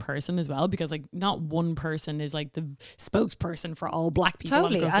person to person as well, because like not one person is like the spokesperson for all black people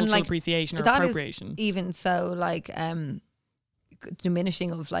Totally. on And cultural like appreciation or that is appropriation. even so like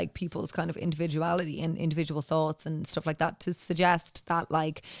diminishing of like people's kind of individuality and individual thoughts and stuff like that, to suggest that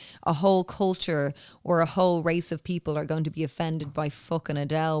like a whole culture or a whole race of people are going to be offended by fucking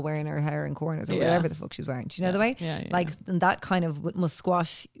Adele wearing her hair in corners or whatever the fuck she's wearing. Do you know the way? Yeah, yeah, like, and that kind of must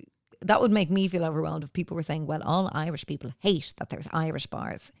squash. That would make me feel overwhelmed if people were saying, well, all Irish people hate that there's Irish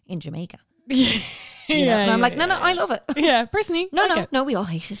bars in Jamaica. You know? And I'm like, no, I love it. Yeah, personally. No, we all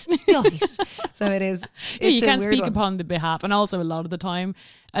hate it. We all hate it. So it is. Yeah, you it's a can't weird speak one. upon the behalf. And also a lot of the time,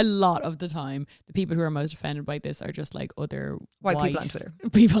 the people who are most offended by this are just like other White people on Twitter.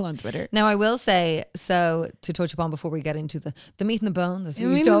 People on Twitter. Now, I will say, so to touch upon before we get into the meat and the bones, as we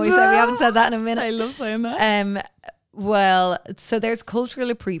used to always say, we haven't said that in a minute. I love saying that. Well, so there's cultural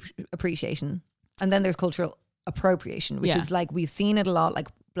appreciation, and then there's cultural appropriation, which is like, we've seen it a lot, like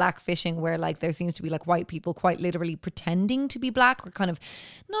black fishing, where like there seems to be like white people quite literally pretending to be black, or kind of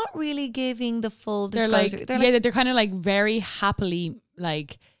not really giving the full disclosure. They're kind of like very happily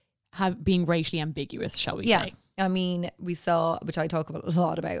like being racially ambiguous, shall we say. I mean, we saw, which I talk about a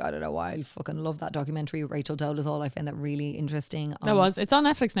lot about, I don't know why, I fucking love that documentary, Rachel Dolezal. I find that really interesting. It's on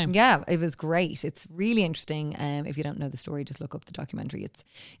Netflix now. Yeah, it was great. It's really interesting. If you don't know the story, just look up the documentary. It's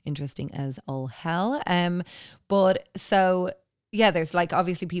interesting as all hell. But so, yeah, there's like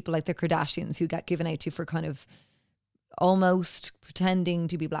obviously people like the Kardashians who get given out to for kind of almost pretending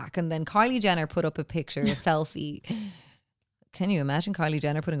to be black. And then Kylie Jenner put up a picture, a selfie. Can you imagine Kylie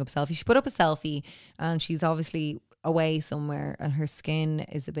Jenner putting up a selfie? She put up a selfie and she's obviously away somewhere and her skin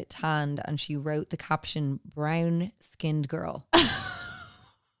is a bit tanned, and she wrote the caption, "brown skinned girl."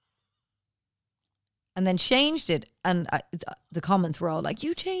 And then changed it, and the comments were all like,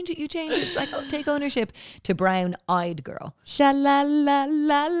 you change it, like, oh, take ownership, to brown eyed girl. Sha la la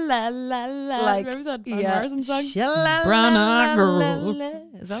la la la la. Like, remember that Van Morrison song? Sha-la-la-la-la-la. Brown eyed girl.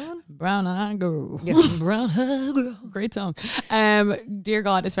 Is that one? Brown eyed girl. Yeah, brown eyed girl. Great song. Dear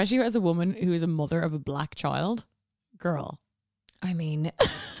God, especially as a woman who is a mother of a black child, girl. I mean,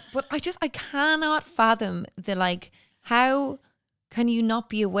 but I cannot fathom the, like, how can you not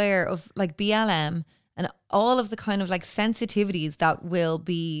be aware of like BLM and all of the kind of like sensitivities that will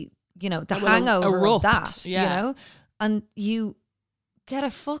be, you know, the That will hangover of erupt, that, yeah. you know, and you get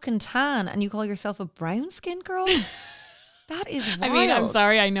a fucking tan and you call yourself a brown skinned girl. That is wild. I mean, I'm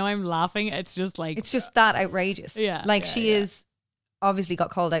sorry. I know I'm laughing. It's just like, It's just that outrageous. Yeah, Like yeah, she yeah. is obviously got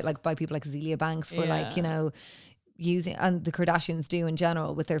called out like by people like Azealia Banks for like, you know, using, and the Kardashians do in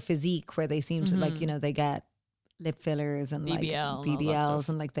general with their physique, where they seem to like, you know, they get lip fillers and BBL like and all that BBLs stuff.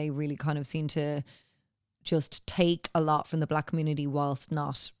 and like they really kind of seem to just take a lot from the black community whilst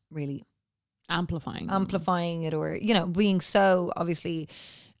not really amplifying it, or, you know, being so obviously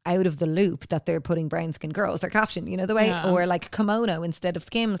out of the loop that they're putting brown skinned girls, their caption, you know, the way, Yeah. or like kimono instead of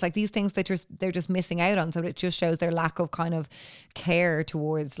Skims, like these things that they're just missing out on. So it just shows their lack of kind of care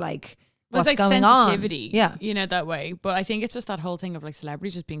towards like what's it's like going sensitivity, on. Yeah. you know, that way. But I think it's just that whole thing of like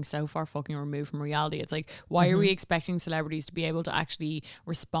celebrities just being so far fucking removed from reality. It's like, why are we expecting celebrities to be able to actually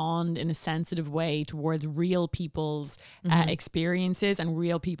respond in a sensitive way towards real people's experiences and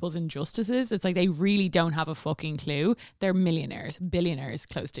real people's injustices? It's like they really don't have a fucking clue. They're millionaires, billionaires,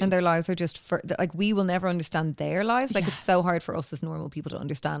 close to. And their lives are just like, we will never understand their lives. Like it's so hard for us as normal people to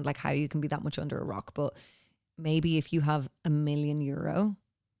understand like how you can be that much under a rock. But maybe if you have €1 million,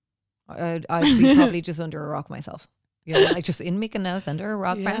 I'd be probably just under a rock myself. You know, like just in Mykonos under a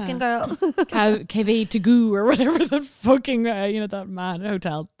rock, brown skin girl. Cave Tagoo or whatever the fucking, you know, that mad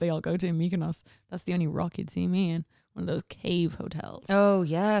hotel they all go to in Mykonos. That's the only rock you'd see me in. One of those cave hotels. Oh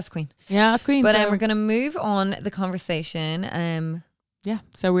yes, Queen. Yeah, that's Queen. But So- we're gonna move on the conversation. Yeah,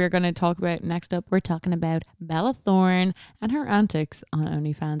 so we're going to talk about, next up, we're talking about Bella Thorne and her antics on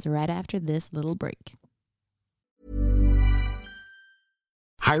OnlyFans right after this little break.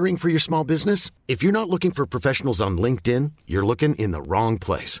 Hiring for your small business? If you're not looking for professionals on LinkedIn, you're looking in the wrong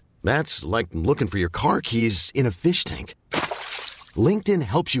place. That's like looking for your car keys in a fish tank. LinkedIn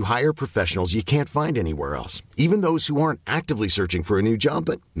helps you hire professionals you can't find anywhere else, even those who aren't actively searching for a new job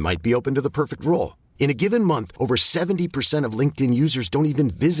but might be open to the perfect role. In a given month, over 70% of LinkedIn users don't even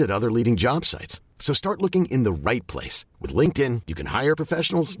visit other leading job sites. So start looking in the right place. With LinkedIn, you can hire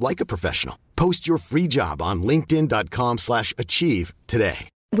professionals like a professional. Post your free job on linkedin.com/achieve today.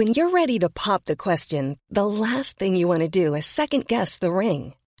 When you're ready to pop the question, the last thing you want to do is second-guess the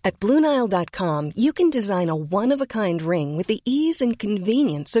ring. At BlueNile.com, you can design a one-of-a-kind ring with the ease and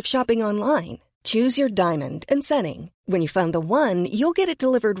convenience of shopping online. Choose your diamond and setting. When you find the one, you'll get it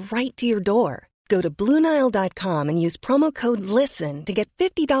delivered right to your door. Go to BlueNile.com and use promo code LISTEN to get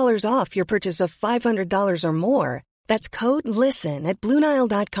 $50 off your purchase of $500 or more. That's code LISTEN at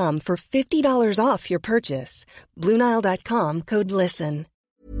BlueNile.com for $50 off your purchase. BlueNile.com, code LISTEN.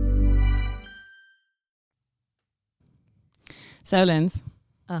 So, Linz,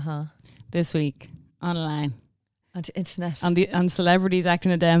 Uh-huh. this week online On the internet. on Celebrities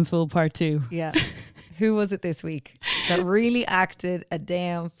Acting a Damn Fool Part 2. Yeah. Who was it this week that really acted a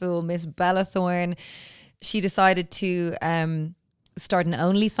damn fool? Miss Bella Thorne. She decided to start an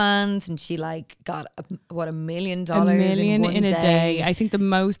OnlyFans, and she got $1 million $1 million in in a one day. I think the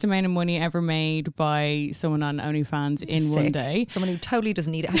most amount of money ever made by someone on OnlyFans in one Sick. day. Someone who totally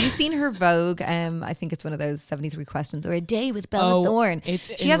doesn't need it. Have you seen her Vogue? I think it's one of those 73 questions or a day with Bella Thorne.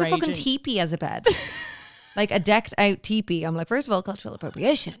 It's she has a fucking enraging. teepee as a bed. Like a decked out teepee. I'm like, first of all, cultural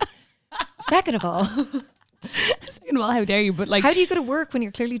appropriation. Second of all, Second of all, how dare you? But like, how do you go to work when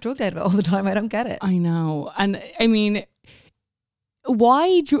you're clearly drugged out of it all the time? I don't get it. I know. And I mean,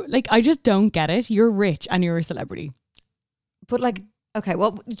 why do I just don't get it. You're rich and you're a celebrity. But like, okay,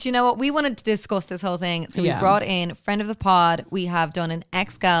 well, do you know what? We wanted to discuss this whole thing. So we Yeah. brought in friend of the pod. We have done an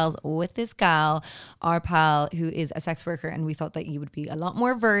X-Gals with this gal, our pal, who is a sex worker. And we thought that you would be a lot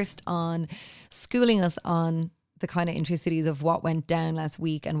more versed on schooling us on the kind of intricacies of what went down last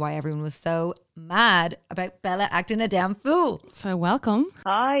week and why everyone was so mad about Bella acting a damn fool. So welcome.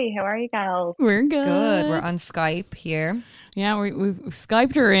 Hi, how are you gals? We're good. Good. We're on Skype here. Yeah, we've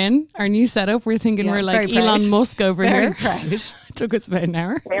Skyped her in our new setup. We're thinking Yeah, we're like very proud. Elon Musk over Very here. proud. Took us about an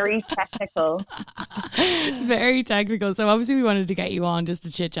hour. Very technical. Very technical. So obviously we wanted to get you on just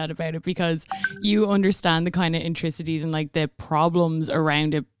to chit chat about it because you understand the kind of intricacies and like the problems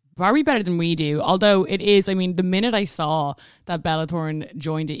around it probably better than we do. Although it is, I mean, the minute I saw that Bella Thorne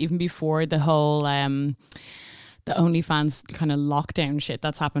joined it, even before the whole the OnlyFans kind of lockdown shit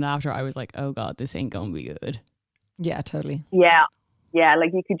that's happened after, I was like, oh God, this ain't gonna be good. Yeah, totally. Yeah. Yeah,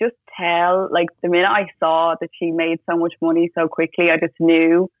 like you could just tell, like the minute I saw that she made so much money so quickly, I just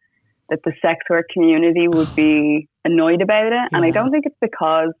knew that the sex work community would be annoyed about it. And I don't think it's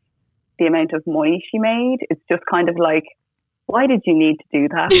because the amount of money she made. It's just kind of like, why did you need to do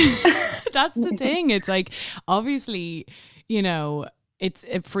that? That's the thing. It's like, obviously, you know, it's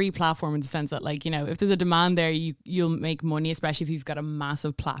a free platform in the sense that, like, you know, if there's a demand there, you'll make money, especially if you've got a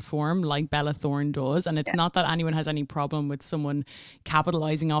massive platform like Bella Thorne does. And it's not that anyone has any problem with someone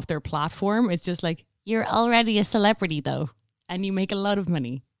capitalizing off their platform. It's just like, you're already a celebrity though, and you make a lot of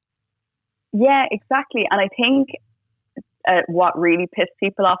money. Yeah, exactly. And I think what really pissed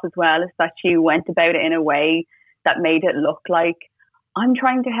people off as well is that she went about it in a way that made it look like I'm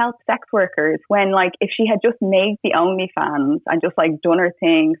trying to help sex workers, when like if she had just made the OnlyFans and just like done her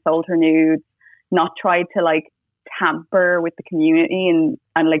thing, sold her nudes, not tried to like tamper with the community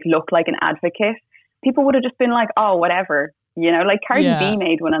and like look like an advocate, people would have just been like, oh, whatever, you know, like Cardi B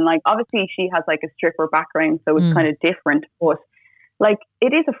made one, and like obviously she has like a stripper background, so it's kind of different, but like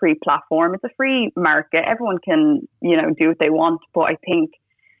it is a free platform, it's a free market, everyone can, you know, do what they want. But I think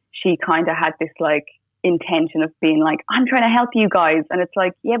she kind of had this like intention of being like, I'm trying to help you guys, and it's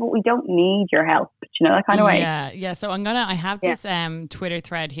like, yeah, but we don't need your help, you know, that kind of way. Yeah. So I have this Twitter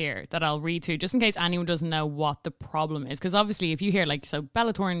thread here that I'll read through just in case anyone doesn't know what the problem is, because obviously if you hear like, so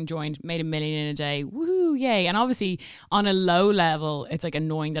Bella Thorne joined, made $1 million in a day, woohoo, yay, and obviously on a low level it's like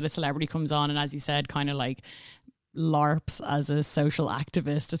annoying that a celebrity comes on and, as you said, kind of like LARPs as a social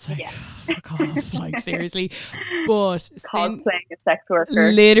activist. It's like, fuck off, like seriously. But Cosplaying a sex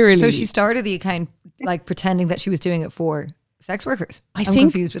worker, literally. So she started the account like pretending that she was doing it for sex workers. I'm think-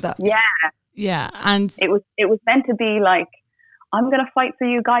 confused with that. yeah, and it was meant to be like, I'm going to fight for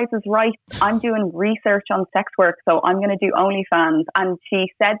you guys' rights. I'm doing research on sex work, so I'm going to do OnlyFans. And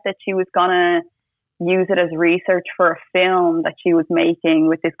she said that she was going to use it as research for a film that she was making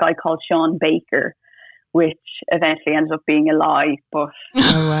with this guy called Sean Baker, which eventually ended up being a lie. But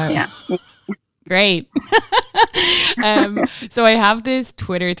yeah. great. So I have this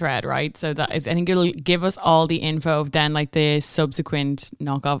Twitter thread, right? So that I think it'll give us all the info of then like the subsequent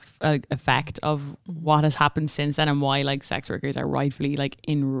knockoff effect of what has happened since then and why like sex workers are rightfully like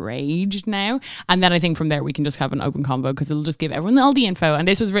enraged now. And then I think from there we can just have an open convo because it'll just give everyone all the info. And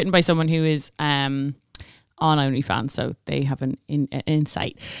this was written by someone who is on OnlyFans, so they have an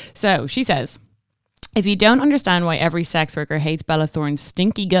insight. So she says, If you don't understand why every sex worker hates Bella Thorne's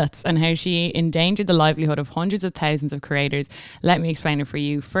stinky guts and how she endangered the livelihood of hundreds of thousands of creators, let me explain it for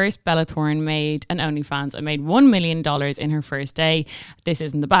you. First, Bella Thorne made an OnlyFans and made $1 million in her first day. This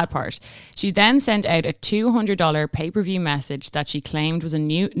isn't the bad part. She then sent out a $200 pay-per-view message that she claimed was a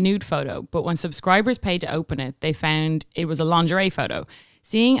nude photo, but when subscribers paid to open it, they found it was a lingerie photo.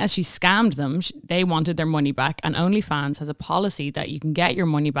 Seeing as she scammed them, they wanted their money back, and OnlyFans has a policy that you can get your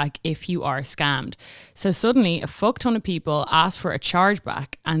money back if you are scammed. So suddenly, a fuck ton of people ask for a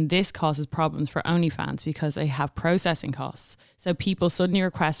chargeback, and this causes problems for OnlyFans because they have processing costs. So people suddenly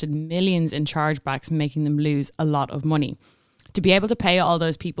requested millions in chargebacks, making them lose a lot of money. To be able to pay all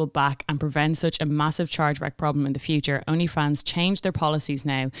those people back and prevent such a massive chargeback problem in the future, OnlyFans changed their policies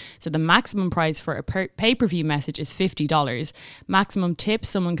now. So the maximum price for a pay-per-view message is $50. Maximum tip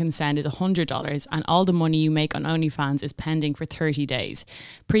someone can send is $100, and all the money you make on OnlyFans is pending for 30 days.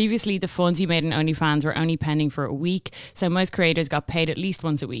 Previously, the funds you made in OnlyFans were only pending for a week, so most creators got paid at least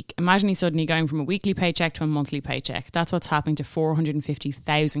once a week. Imagine suddenly going from a weekly paycheck to a monthly paycheck. That's what's happening to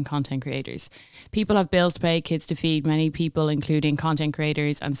 450,000 content creators. People have bills to pay, kids to feed. Many people, including content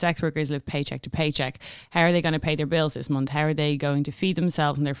creators and sex workers, live paycheck to paycheck. How are they going to pay their bills this month? How are they going to feed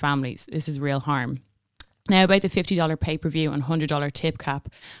themselves and their families? This is real harm. Now, about the $50 pay-per-view and $100 tip cap,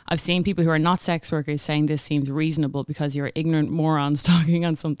 I've seen people who are not sex workers saying this seems reasonable because you're ignorant morons talking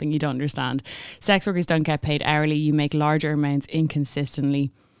on something you don't understand. Sex workers don't get paid hourly. You make larger amounts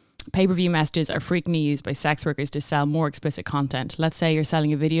inconsistently. Pay-per-view messages are frequently used by sex workers to sell more explicit content. Let's say you're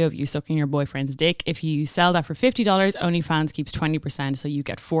selling a video of you sucking your boyfriend's dick. If you sell that for $50, OnlyFans keeps 20%, so you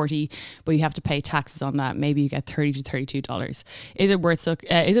get $40, but you have to pay taxes on that. Maybe you get $30 to $32. Is it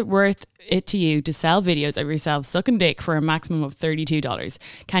worth it to you to sell videos of yourself sucking dick for a maximum of $32?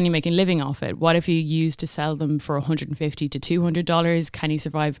 Can you make a living off it? What if you used to sell them for $150 to $200? Can you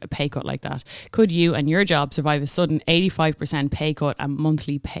survive a pay cut like that? Could you and your job survive a sudden 85% pay cut and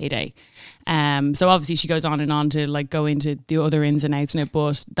monthly payday? So obviously she goes on and on to like go into the other ins and outs in it,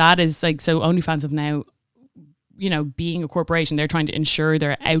 but that is like, so OnlyFans have now, you know, being a corporation, they're trying to ensure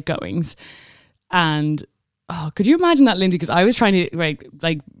their outgoings. And could you imagine that, Lindsay? Because I was trying to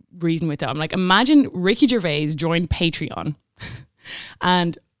like reason with it. I'm like, imagine Ricky Gervais joined Patreon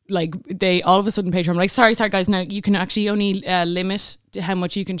and like they all of a sudden Patreon, I'm like, sorry guys, now you can actually only limit how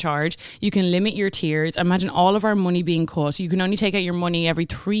much you can charge. You can limit your tiers. Imagine all of our money being cut. You can only take out your money every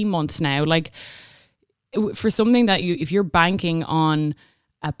 3 months now. Like for something that if you're banking on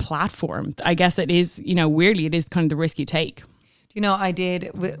a platform, I guess it is, you know, weirdly it is kind of the risk you take. You know, I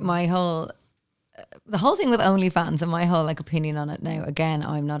did with the whole thing with OnlyFans and my whole like opinion on it now. Again,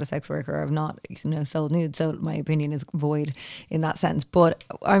 I'm not a sex worker. I've not, you know, sold nudes, so my opinion is void in that sense. But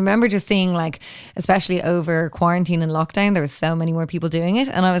I remember just seeing like, especially over quarantine and lockdown, there was so many more people doing it,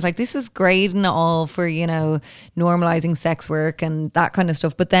 and I was like, this is great and all for, you know, normalizing sex work and that kind of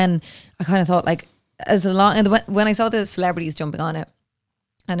stuff. But then I kind of thought like, when I saw the celebrities jumping on it,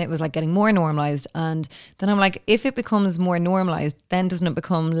 and it was like getting more normalized, and then I'm like, if it becomes more normalized, then doesn't it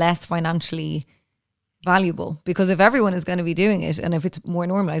become less financially valuable? Because if everyone is going to be doing it, and if it's more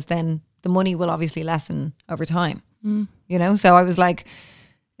normalized, then the money will obviously lessen over time. You know, so I was like,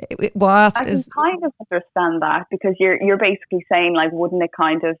 what I is? can kind of understand that, because you're basically saying like, wouldn't it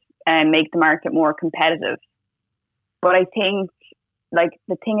kind of make the market more competitive? But I think like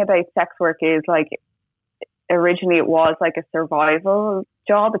the thing about sex work is like, originally it was like a survival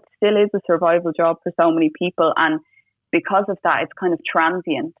job. It still is a survival job for so many people, and because of that, it's kind of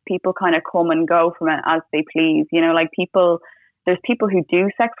transient. People kind of come and go from it as they please. You know, like there's people who do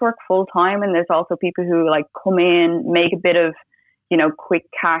sex work full time, and there's also people who like come in, make a bit of, you know, quick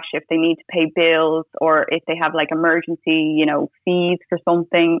cash if they need to pay bills, or if they have like emergency, you know, fees for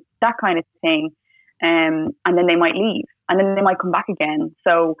something, that kind of thing. And then they might leave, and then they might come back again.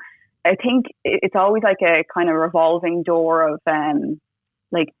 So I think it's always like a kind of revolving door of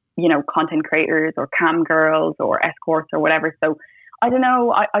like, you know, content creators or cam girls or escorts or whatever. So I don't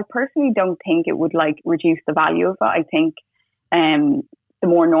know. I personally don't think it would like reduce the value of it. I think the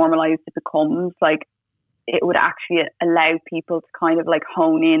more normalized it becomes, like it would actually allow people to kind of like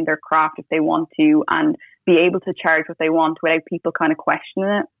hone in their craft if they want to, and be able to charge what they want without people kind of questioning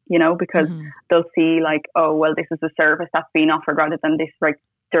it, you know, because they'll see like, oh, well, this is a service that's being offered rather than this like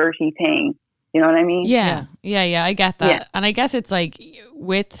dirty thing. You know what I mean? Yeah, I get that. Yeah. And I guess it's like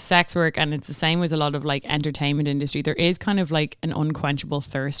with sex work, and it's the same with a lot of like entertainment industry, there is kind of like an unquenchable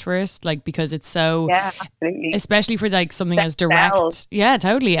thirst for it, like because it's so, Yeah, absolutely. especially for like something as direct. sells. Yeah,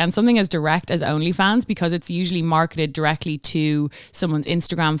 totally. And something as direct as OnlyFans, because it's usually marketed directly to someone's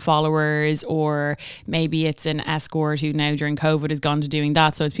Instagram followers, or maybe it's an escort who now during COVID has gone to doing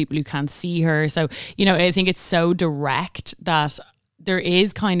that. So it's people who can't see her. So, you know, I think it's so direct that there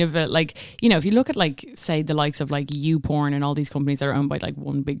is kind of a, like, you know, if you look at like, say the likes of like YouPorn and all these companies that are owned by like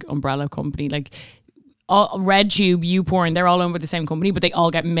one big umbrella company, like RedTube, YouPorn, they're all owned by the same company, but they all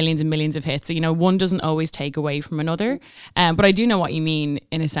get millions and millions of hits. So, you know, one doesn't always take away from another. But I do know what you mean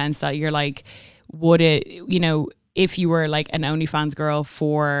in a sense that you're like, would it, you know, if you were like an OnlyFans girl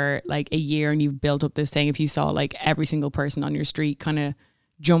for like a year and you've built up this thing, if you saw like every single person on your street kind of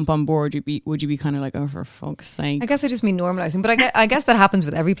jump on board, would you be kind of like, oh, for fuck's sake? I guess I just mean normalizing, but I guess that happens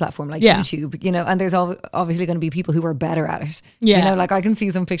with every platform, like Yeah. YouTube, you know, and there's obviously going to be people who are better at it. Yeah. You know, like I can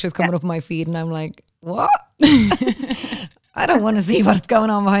see some pictures coming up my feed and I'm like, what? I don't want to see what's going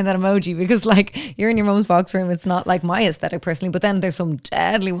on behind that emoji, because like you're in your mom's box room. It's not like my aesthetic personally, but then there's some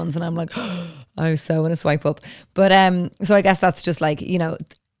deadly ones and I'm like, I so want to swipe up. But so I guess that's just like, you know,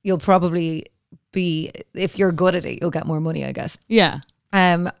 you'll probably be, if you're good at it, you'll get more money, I guess. Yeah.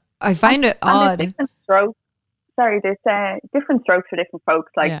 I find it And there's odd. different strokes. Sorry, there's different strokes for different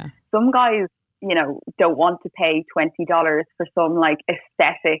folks. Like Yeah. some guys, you know, don't want to pay $20 for some like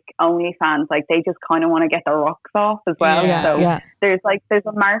aesthetic OnlyFans. Like they just kind of want to get their rocks off as well. Yeah, So yeah. there's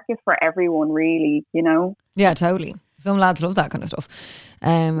a market for everyone, really. You know. Yeah, totally. Some lads love that kind of stuff.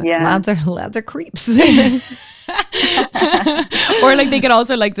 Yeah. Lads are creeps. Or like they could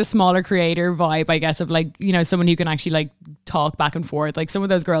also like the smaller creator vibe, I guess, of like, you know, someone who can actually like talk back and forth. Like some of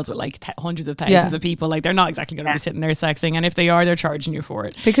those girls with like hundreds of thousands Yeah. of people, like they're not exactly going to be sitting there sexting, and if they are, they're charging you for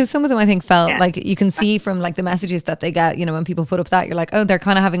it. Because some of them I think felt like, you can see from like the messages that they get, you know, when people put up that, you're like, oh, they're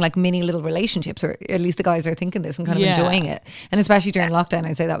kind of having like mini little relationships, or at least the guys are thinking this and kind of Yeah. enjoying it. And especially during lockdown,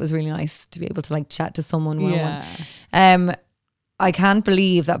 I'd say that was really nice to be able to like chat to someone one-on-one. Yeah. I can't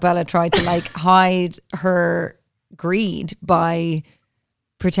believe that Bella tried to like hide her greed by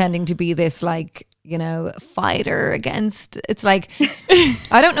pretending to be this like, you know, fighter against, it's like,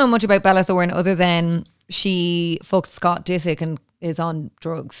 I don't know much about Bella Thorne other than she fucked Scott Disick and is on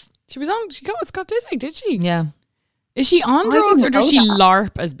drugs. She got with Scott Disick, did she? Yeah. Is she on I drugs, didn't or does know she that.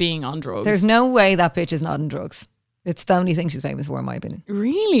 LARP as being on drugs? There's no way that bitch is not on drugs. It's the only thing she's famous for, in my opinion.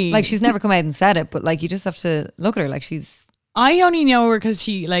 Really? Like, she's never come out and said it, but like, you just have to look at her like she's, I only know her because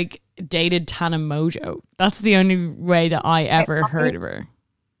she like dated Tana Mojo. That's the only way that I ever heard of her.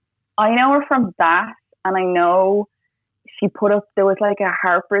 I know her from that, and I know she put up, there was like a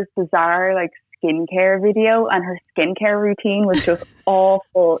Harper's Bazaar like skincare video, and her skincare routine was just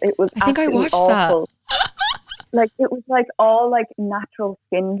awful. It was I think I absolutely watched that. awful. Like it was like all like natural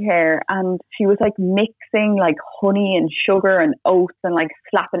skincare, and she was like mixing like honey and sugar and oats and like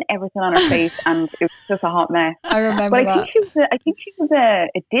slapping everything on her face, and it was just a hot mess. I remember But that. I think she was a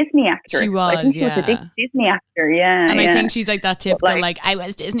Disney actress. She was, I think she was a yeah. Disney actor, yeah. And yeah. I think she's like that typical, like- like, I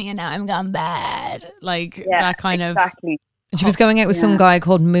was Disney and now I'm gone bad. Like Yeah, that kind exactly. And she was going out with some guy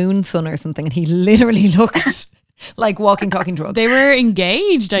called Moon Sun or something, and he literally looked like walking, talking drugs. They were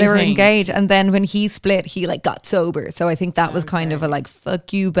engaged, I They were think. engaged, and then when he split, he like got sober. So I think that was kind of a like,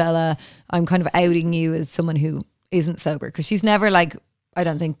 fuck you, Bella. I'm kind of outing you as someone who isn't sober, because she's never like, I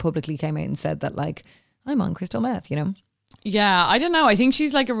don't think publicly came out and said that like, I'm on crystal meth, you know? Yeah, I don't know. I think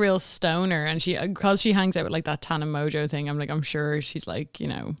she's like a real stoner, and because she hangs out with like that Tana Mojo thing, I'm sure she's like, you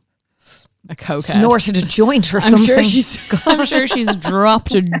know, a cokehead. Snorted a joint or I'm something. I'm sure she's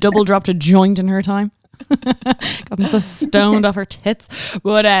double dropped a joint in her time. Gotten so stoned off her tits.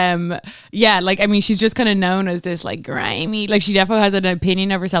 But yeah, like I mean, she's just kind of known as this like grimy, like she definitely has an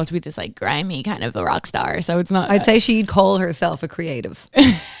opinion of herself to be this like grimy kind of a rock star. So it's not I'd say she'd call herself a creative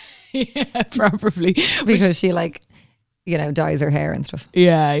yeah, probably. because she like, you know, dyes her hair and stuff.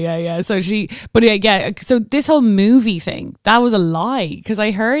 Yeah. So so this whole movie thing, that was a lie. Because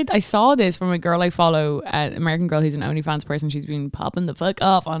I saw this from a girl I follow, an American girl who's an OnlyFans person. She's been popping the fuck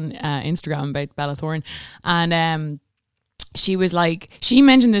off on Instagram about Bella Thorne. And she was like, she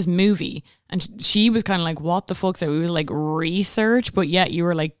mentioned this movie, and she was kind of like, what the fuck? So it was like research, but yet you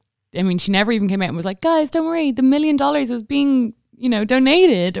were like, I mean, she never even came out and was like, guys, don't worry, the $1 million was being, you know,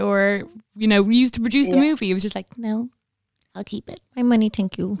 donated or, you know, used to produce the movie. It was just like, no, I'll keep it. My money,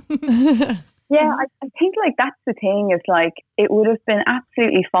 thank you. Yeah, I think like that's the thing, is like it would have been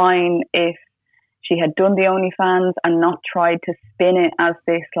absolutely fine if she had done the OnlyFans and not tried to spin it as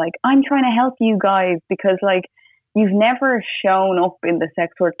this like, I'm trying to help you guys, because like you've never shown up in the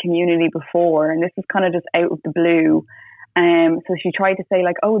sex work community before, and this is kind of just out of the blue. So she tried to say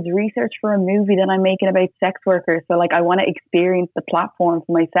like, oh, it's research for a movie that I'm making about sex workers. So like, I want to experience the platform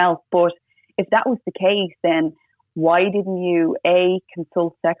for myself. But if that was the case, then why didn't you A,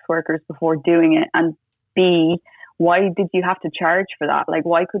 consult sex workers before doing it? And B, why did you have to charge for that? Like,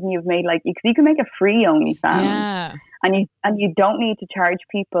 why couldn't you have made like, because you can make a free OnlyFans. Yeah. And you don't need to charge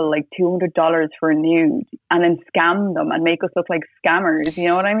people like $200 for a nude and then scam them and make us look like scammers. You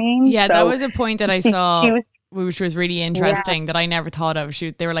know what I mean? Yeah, So that was a point that I saw. she was, which was really interesting that I never thought of.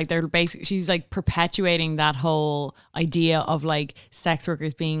 They're basically, she's like perpetuating that whole idea of like sex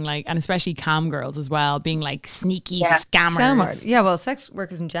workers being like, and especially cam girls as well, being like sneaky scammers. Yeah, well, sex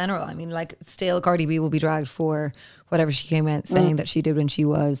workers in general. I mean, like, still Cardi B will be dragged for whatever she came out saying that she did when she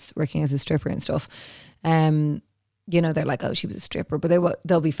was working as a stripper and stuff. You know, they're like, oh, she was a stripper, but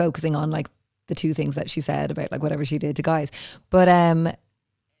they'll be focusing on like the two things that she said about like whatever she did to guys. But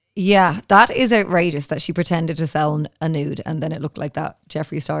yeah, that is outrageous that she pretended to sell a nude and then it looked like that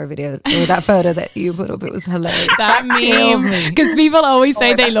Jeffree Star video or that photo that you put up. It was hilarious. That meme, because people always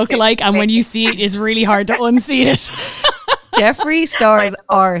say they look alike, and when you see it, it's really hard to unsee it. Jeffree Star's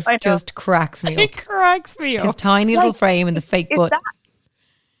arse just cracks me up. It cracks me His up. tiny little frame and the fake butt.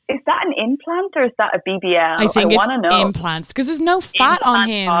 is that an implant or is that a BBL? I think want to it's know. implants because there's no fat on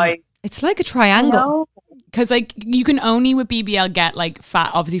him. It's like a triangle. No. Because like you can only with BBL get like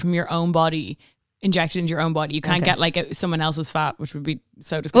fat obviously from your own body injected into your own body. You can't get like someone else's fat, which would be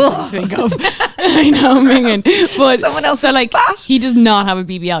so disgusting to think of. I know, Mingin. But Someone else's so like fat? he does not have a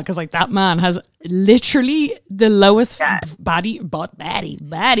BBL because like that man has literally the lowest body. He's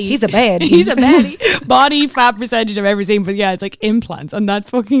a baddie. He's a baddie body fat percentage I've ever seen. But yeah, it's like implants and that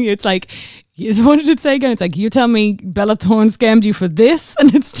fucking. It's like. What did it say again? It's like, you tell me Bella Thorne scammed you for this,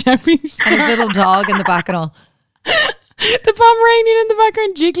 and it's Jeffree Star. And his little dog in the back and all. The Pomeranian in the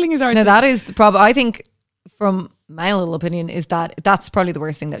background jiggling his arse. No, that is the problem. I think, from my little opinion, is that that's probably the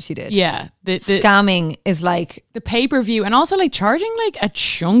worst thing that she did. Yeah. The Scamming is like the pay-per-view and also like charging like a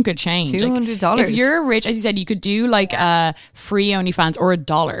chunk of change. $200. Like, if you're rich, as you said, you could do like a free OnlyFans or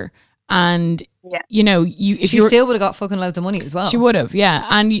 $1. And you know, if she still would have got fucking loads of money as well. She would have, yeah.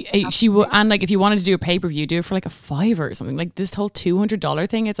 And she would, and like if you wanted to do a pay per view, do it for like a $5 or something. Like this whole $200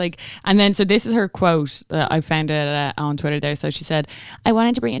 thing. It's like, and then so this is her quote. I found it on Twitter there. So she said, "I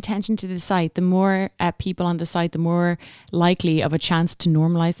wanted to bring attention to the site. The more people on the site, the more likely of a chance to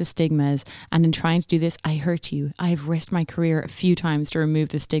normalize the stigmas. And in trying to do this, I hurt you. I have risked my career a few times to remove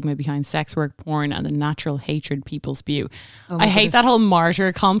the stigma behind sex work, porn, and the natural hatred people spew." I hate that whole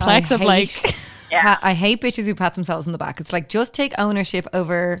martyr complex of like. Yeah. I hate bitches who pat themselves on the back. It's like, just take ownership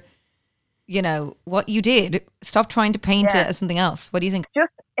over, you know, what you did. Stop trying to paint it as something else. What do you think?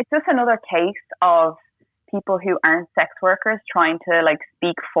 It's just another case of people who aren't sex workers trying to like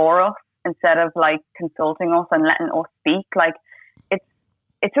speak for us instead of like consulting us and letting us speak. Like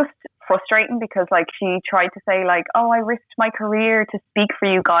it's just frustrating because like she tried to say like, oh, I risked my career to speak for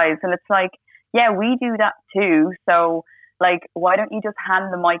you guys. And it's like, yeah, we do that too. So like, why don't you just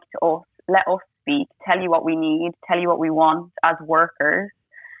hand the mic to us? Let us speak, tell you what we need, tell you what we want as workers.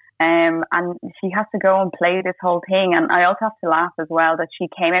 And she has to go and play this whole thing. And I also have to laugh as well that she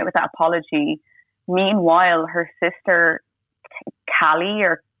came out with that apology. Meanwhile, her sister, Callie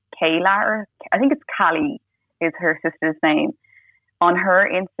or Kayla, or I think it's Callie is her sister's name. On her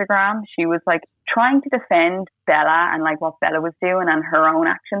Instagram, she was like trying to defend Bella and like what Bella was doing and her own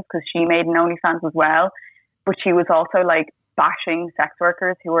actions because she made an OnlyFans as well. But she was also like bashing sex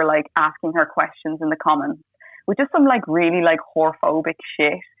workers who were like asking her questions in the comments, which is some like really like whorephobic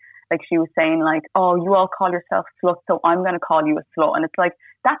shit. Like she was saying like, oh, you all call yourself sluts, so I'm going to call you a slut. And it's like,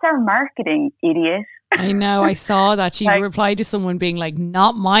 that's our marketing, idiot. I know, I saw that. She replied to someone being like,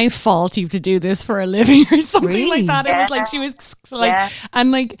 not my fault you have to do this for a living or something like that. It was like, she was like,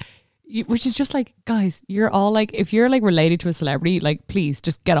 and like, which is just like, guys, you're all like, if you're like related to a celebrity, like please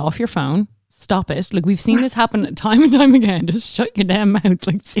just get off your phone. Stop it. Like we've seen this happen time and time again. Just shut your damn mouth.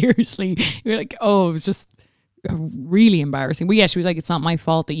 Like seriously. You're like, oh, it was just really embarrassing. But yeah, she was like, it's not my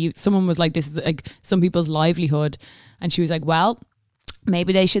fault that someone was like, this is like some people's livelihood. And she was like, well,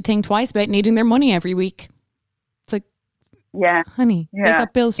 maybe they should think twice about needing their money every week. It's like, yeah, honey, they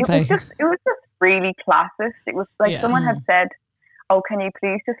got bills to pay. It was just really classist. It was like someone had said, oh, can you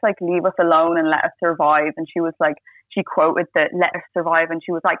please just like leave us alone and let us survive? And she was like, she quoted the "let us survive" and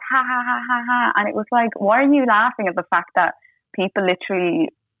she was like, ha ha ha ha ha. And it was like, why are you laughing at the fact that people literally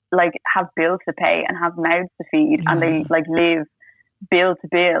like have bills to pay and have mouths to feed and they like live bill to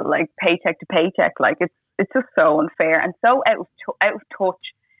bill, like paycheck to paycheck? Like it's just so unfair and so out of touch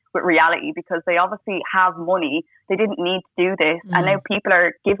with reality because they obviously have money. They didn't need to do this. And now people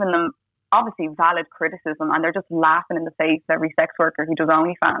are giving them obviously valid criticism and they're just laughing in the face of every sex worker who does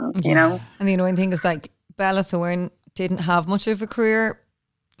OnlyFans, you know? And the annoying thing is like Bella Thorne didn't have much of a career.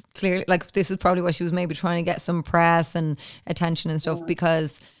 Clearly, like this is probably why she was maybe trying to get some press and attention and stuff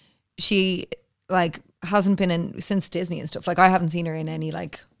because she like hasn't been in since Disney and stuff. Like I haven't seen her in any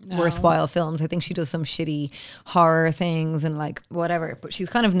like worthwhile films. I think she does some shitty horror things and like whatever, but she's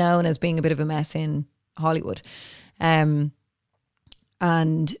kind of known as being a bit of a mess in Hollywood. And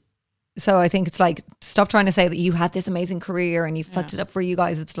so I think it's like, stop trying to say that you had this amazing career and you fucked it up for you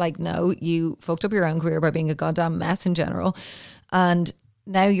guys. It's like, no, you fucked up your own career by being a goddamn mess in general. And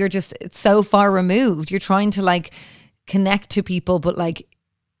now you're just, it's so far removed. You're trying to like connect to people, but like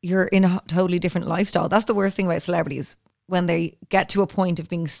you're in a totally different lifestyle. That's the worst thing about celebrities, when they get to a point of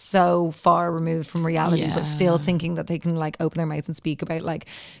being so far removed from reality, but still thinking that they can like open their mouths and speak about like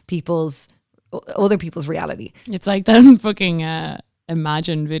other people's reality. It's like that fucking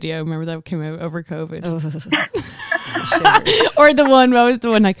Imagine video. Remember that came out over COVID? Or the one, what was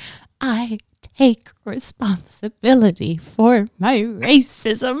the one like, I take responsibility for my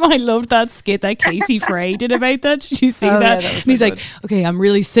racism. I love that skit that Casey Frey did about that. Did you see that? Yeah, and he's like, okay, I'm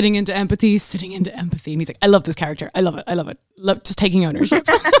really sitting into empathy. And he's like, I love this character. I love it. Love just taking ownership.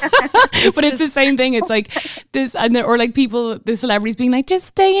 But it's the same thing. It's like this, or like people, the celebrities being like, just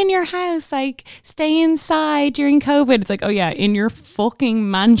stay in your house, like stay inside during COVID. It's like, oh yeah, in your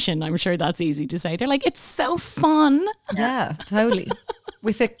fucking mansion. I'm sure that's easy to say. They're like, it's so fun. Yeah, totally.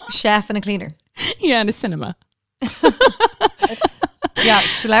 With a chef and a cleaner. Yeah, and a cinema. Yeah,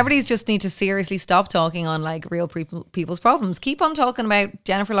 celebrities just need to seriously stop talking on like real people's problems. Keep on talking about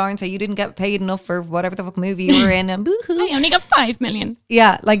Jennifer Lawrence, how you didn't get paid enough for whatever the fuck movie you were in, and boo-hoo. I only got 5 million.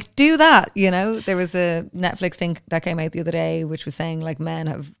 Yeah, like do that, you know. There was a Netflix thing that came out the other day which was saying like men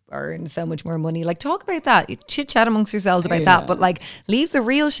have earned so much more money. Like talk about that. Chit chat amongst yourselves about that, but like leave the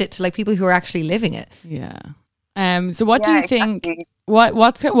real shit to like people who are actually living it. Yeah. So what do you think? Exactly.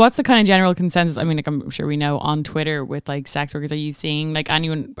 What's the kind of general consensus? I mean, like I'm sure we know on Twitter with like sex workers. Are you seeing like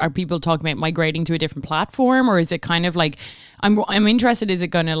are people talking about migrating to a different platform, or is it kind of like I'm interested? Is it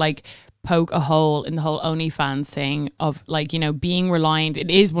going to like poke a hole in the whole OnlyFans thing of like, you know, being reliant? It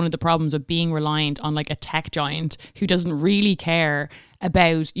is one of the problems of being reliant on like a tech giant who doesn't really care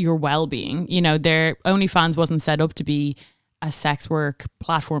about your well-being. You know, their OnlyFans wasn't set up to be a sex work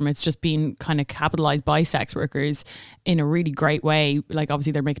platform. It's just been kind of capitalized by sex workers in a really great way. Like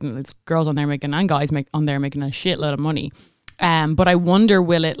obviously they're making, it's girls on there making and guys on there making a shitload of money. But I wonder,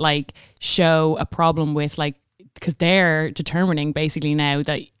 will it like show a problem with like, because they're determining basically now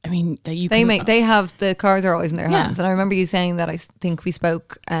that, I mean, that you they have the cards are always in their hands. And I remember you saying that, I think we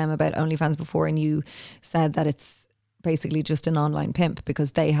spoke about OnlyFans before, and you said that it's basically just an online pimp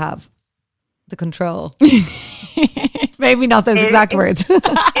because they have the control. Maybe not those exact words.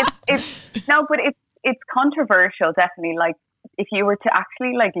 No, but it's controversial, definitely. Like if you were to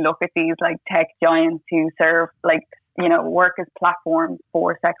actually like look at these like tech giants who serve like, you know, work as platforms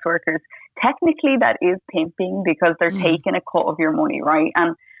for sex workers, technically that is pimping because they're taking a cut of your money, right?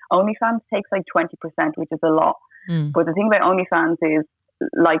 And OnlyFans takes like 20%, which is a lot. But the thing about OnlyFans is,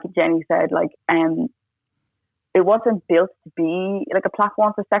 like Jenny said, like it wasn't built to be like a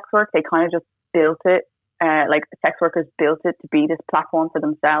platform for sex work. They kind of just built it. Like sex workers built it to be this platform for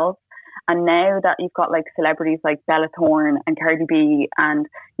themselves. And now that you've got like celebrities like Bella Thorne and Cardi B, and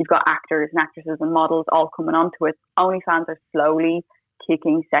you've got actors and actresses and models all coming onto it, OnlyFans are slowly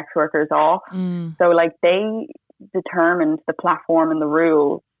kicking sex workers off. So like they determined the platform and the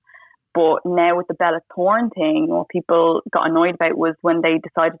rules. But now with the Bella Thorne thing, what people got annoyed about was when they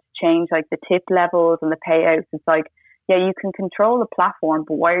decided to change like the tip levels and the payouts. It's like, yeah, you can control the platform,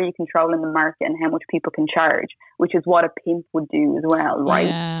 but why are you controlling the market and how much people can charge? Which is what a pimp would do as well, right?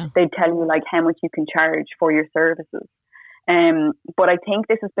 Yeah. They'd tell you like how much you can charge for your services. But I think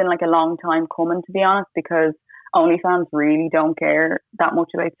this has been like a long time coming, to be honest, because OnlyFans really don't care that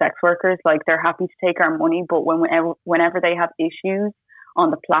much about sex workers. Like they're happy to take our money, but whenever they have issues on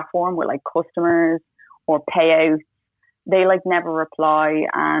the platform with like customers or payouts, they like never reply,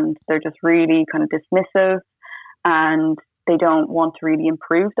 and they're just really kind of dismissive. And they don't want to really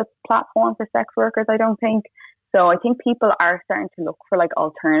improve the platform for sex workers, I don't think. So I think people are starting to look for like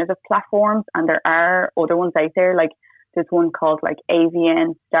alternative platforms, and there are other ones out there. Like there's one called like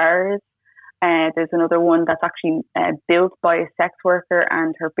AVN Stars. There's another one that's actually built by a sex worker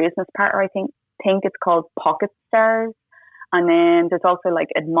and her business partner. I think it's called Pocket Stars. And then there's also like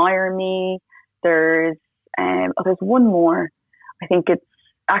Admire Me. There's one more. I think I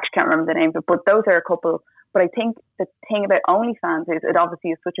actually can't remember the name of it, but those are a couple. But I think the thing about OnlyFans is it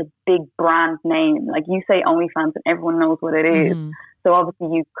obviously is such a big brand name. Like you say OnlyFans and everyone knows what it is. So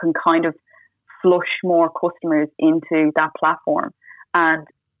obviously you can kind of flush more customers into that platform. And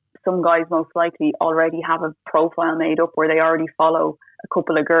some guys most likely already have a profile made up where they already follow a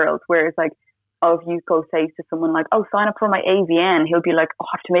couple of girls. Whereas like, oh, if you go say to someone like, oh, sign up for my AVN, he'll be like, oh,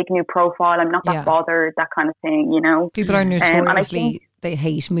 I have to make a new profile. I'm not that bothered, that kind of thing, you know. People are notoriously, they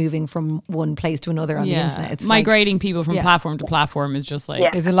hate moving from one place to another on the internet. It's migrating people from platform to platform is just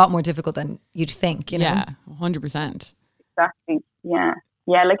like, is a lot more difficult than you'd think, you know. Yeah, 100%. Exactly. Yeah.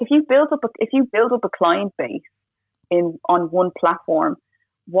 Yeah. Like if you build up a client base on one platform,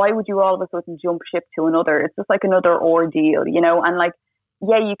 why would you all of a sudden jump ship to another? It's just like another ordeal, you know. And like,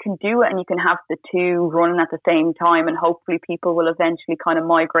 yeah, you can do it and you can have the two running at the same time, and hopefully people will eventually kind of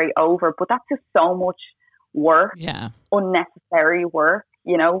migrate over. But that's just so much work, unnecessary work,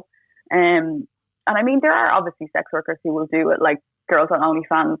 you know. And I mean, there are obviously sex workers who will do it. Like girls on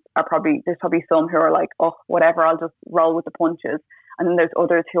OnlyFans there's probably some who are like, oh, whatever, I'll just roll with the punches. And then there's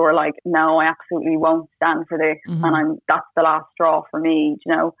others who are like, no, I absolutely won't stand for this. And that's the last straw for me,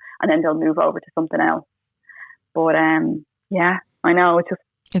 you know, and then they'll move over to something else. But yeah, I know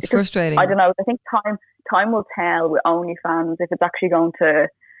it's frustrating. I don't know. I think time will tell with OnlyFans if it's actually going to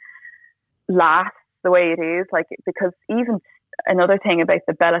last the way it is. Like, because even another thing about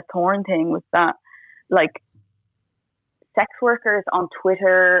the Bella Thorne thing was that, like, sex workers on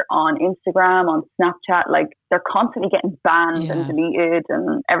Twitter, on Instagram, on Snapchat, like they're constantly getting banned and deleted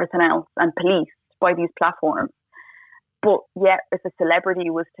and everything else and policed by these platforms. But yet, if a celebrity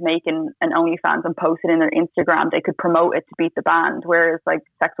was to make an OnlyFans and post it in their Instagram, they could promote it to beat the band, whereas like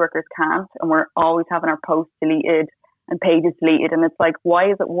sex workers can't, and we're always having our posts deleted and pages deleted. And it's like,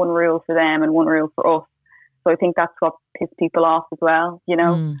 why is it one rule for them and one rule for us? So I think that's what pissed people off as well, you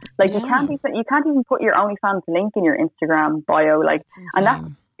know. Like you can't even put your OnlyFans link in your Instagram bio, like, and that's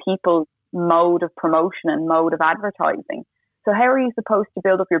people's mode of promotion and mode of advertising. So how are you supposed to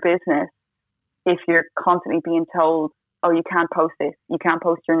build up your business if you're constantly being told, oh, you can't post this, you can't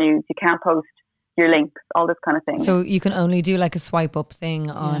post your nudes, you can't post your links, all this kind of thing. So you can only do like a swipe up thing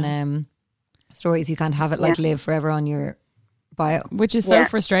on stories. You can't have it like live forever on your bio, which is so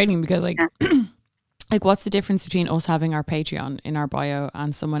frustrating because like. Like, what's the difference between us having our Patreon in our bio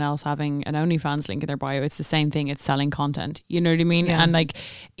and someone else having an OnlyFans link in their bio? It's the same thing. It's selling content. You know what I mean? Yeah. And like,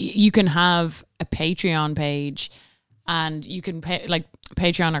 you can have a Patreon page and you can pay, like,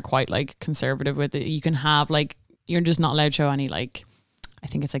 Patreon are quite like conservative with it. You can have like, you're just not allowed to show any like, I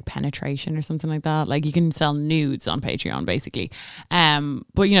think it's like penetration or something like that. Like you can sell nudes on Patreon basically.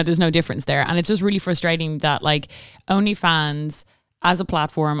 But you know, there's no difference there. And it's just really frustrating that like OnlyFans as a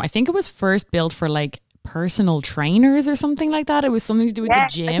platform, I think it was first built for like personal trainers or something like that. It was something to do with the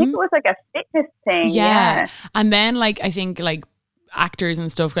gym. I think it was like a fitness thing. Yeah. And then like, I think like actors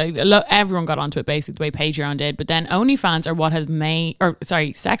and stuff, like everyone got onto it basically the way Patreon did. But then OnlyFans are what has made,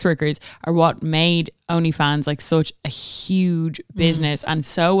 sex workers are what made OnlyFans like such a huge business and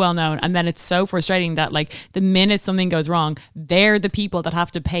so well known. And then it's so frustrating that like the minute something goes wrong, they're the people that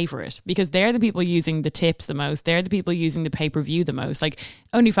have to pay for it because they're the people using the tips the most. They're the people using the pay-per-view the most. Like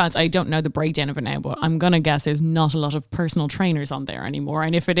OnlyFans, I don't know the breakdown of it now, but I'm gonna guess there's not a lot of personal trainers on there anymore.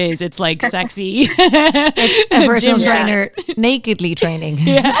 And if it is, it's like sexy. It's a personal trainer nakedly training.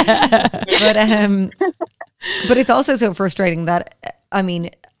 But it's also so frustrating that, I mean,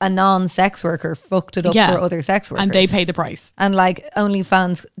 a non-sex worker fucked it up for other sex workers. And they pay the price. And like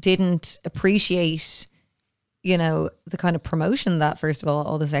OnlyFans didn't appreciate, you know, the kind of promotion that, first of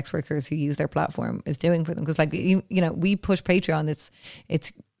all the sex workers who use their platform is doing for them. Because like, you know, we push Patreon,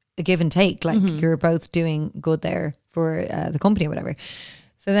 it's a give and take. Like you're both doing good there for the company or whatever.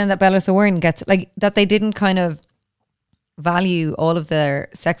 So then that Bella Thorne gets, like, that they didn't kind of value all of their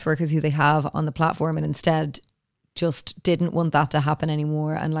sex workers who they have on the platform and instead just didn't want that to happen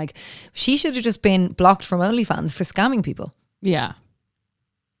anymore. And like, she should have just been blocked from OnlyFans for scamming people. Yeah.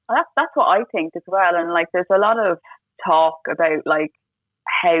 Well, that's what I think as well. And like, there's a lot of talk about like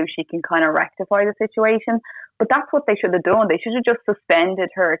how she can kind of rectify the situation, but that's what they should have done. They should have just suspended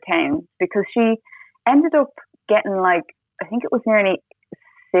her account because she ended up getting like, I think it was nearly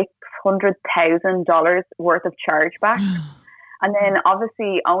 $600,000 worth of chargebacks. And then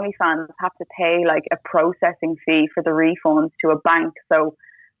obviously OnlyFans have to pay like a processing fee for the refunds to a bank. So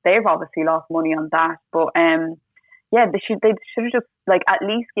they've obviously lost money on that. But they should have just like at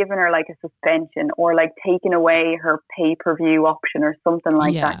least given her like a suspension or like taken away her pay-per-view option or something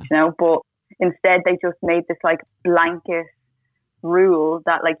like that, you know. But instead they just made this like blanket rule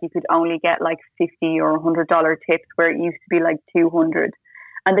that like you could only get like $50 or $100 tips where it used to be like $200.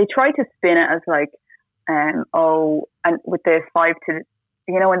 And they tried to spin it as like and with the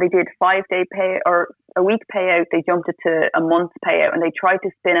when they did 5-day pay or a week payout, they jumped it to a month's payout, and they tried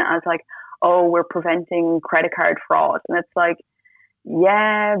to spin it as like, oh, we're preventing credit card fraud. And it's like,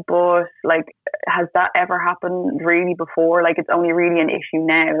 yeah, but like, has that ever happened really before? Like, it's only really an issue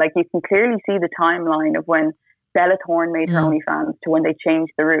now. Like, you can clearly see the timeline of when Bella Thorne made her OnlyFans to when they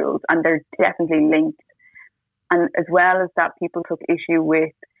changed the rules, and they're definitely linked. And as well as that, people took issue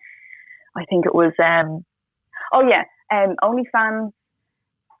with, I think it was, OnlyFans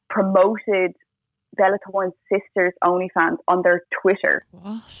promoted Bella Thorne's sister's OnlyFans on their Twitter.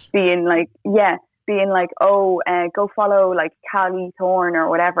 What? Being like, go follow like Callie Thorne or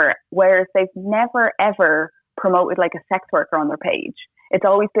whatever. Whereas they've never ever promoted like a sex worker on their page. It's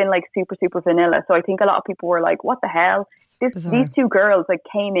always been like super, super vanilla. So I think a lot of people were like, what the hell? These two girls like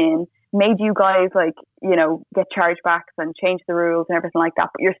came in, made you guys like, get chargebacks and change the rules and everything like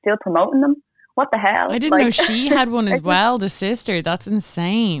that, but you're still promoting them? What the hell? I didn't know she had one as well, the sister. That's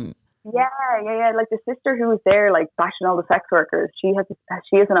insane. Yeah. Like the sister who was there, like bashing all the sex workers, she has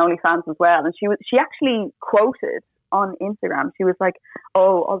an OnlyFans as well, and she actually quoted on Instagram. She was like,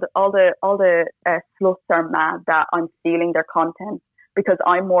 "Oh, all the sluts are mad that I'm stealing their content because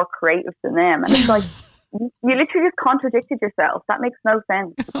I'm more creative than them." And it's like, you literally just contradicted yourself. That makes no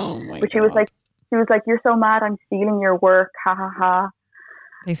sense. Oh my God. But she was like, "You're so mad I'm stealing your work, ha ha ha."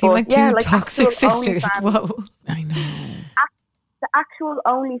 They seem like two toxic sisters. Whoa. I know. The actual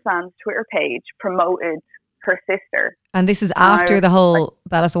OnlyFans Twitter page promoted her sister. And this is after the whole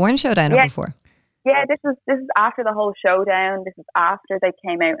Bella Thorne showdown or before? Yeah, this is after the whole showdown. This is after they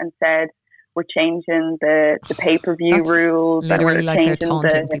came out and said, we're changing the pay-per-view rules. Literally and we're like they're changing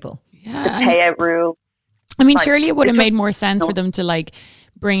taunting people. the payout rules. I mean, surely it would have made more sense for them to like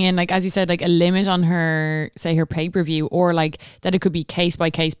bring in, like, as you said, like a limit on her, say her pay-per-view, or like that it could be case by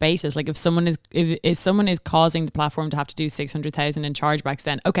case basis. Like if someone is causing the platform to have to do 600,000 in chargebacks,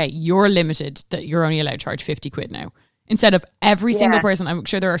 then okay, you're limited that you're only allowed to charge 50 quid now. Instead of every single person. I'm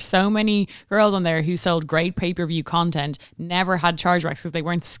sure there are so many girls on there who sold great pay-per-view content, never had chargebacks because they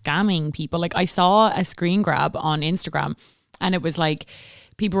weren't scamming people. Like I saw a screen grab on Instagram, and it was like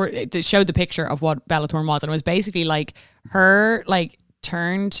they showed the picture of what Bella Thorne was, and it was basically like her like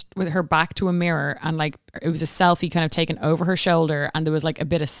turned with her back to a mirror, and like it was a selfie kind of taken over her shoulder, and there was like a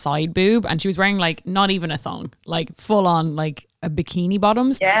bit of side boob, and she was wearing like not even a thong, like full on like a bikini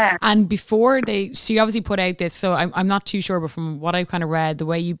bottoms. Yeah. And before she obviously put out this, so I'm not too sure, but from what I've kind of read, the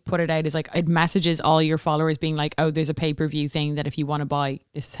way you put it out is like it messages all your followers being like, oh, there's a pay-per-view thing that if you want to buy,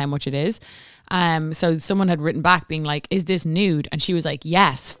 this is how much it is. So someone had written back being like, is this nude? And she was like,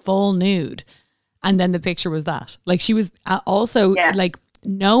 yes, full nude. And then the picture was that. Like she was also like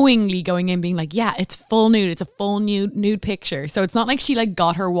knowingly going in being like, yeah, it's full nude. It's a full nude picture. So it's not like she like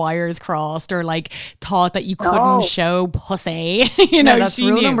got her wires crossed or like thought that you couldn't show pussy. That's she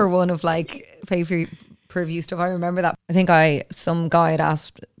rule knew. number one of like pay-per-view stuff. I remember that. I think some guy had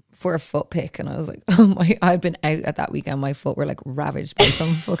asked for a foot pic, and I was like, I'd been out at that weekend. My foot were like ravaged by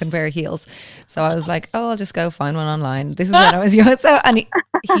some fucking pair of heels. So I was like, I'll just go find one online. This is when I was young. So, and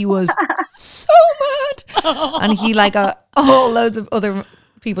he was so mad. And he like got loads of other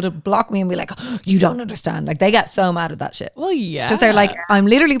people to block me and be like, you don't understand. Like they get so mad at that shit. Well, yeah. Because they're like, I'm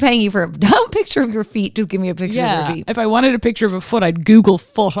literally paying you for a damn picture of your feet. Just give me a picture of your feet. If I wanted a picture of a foot, I'd Google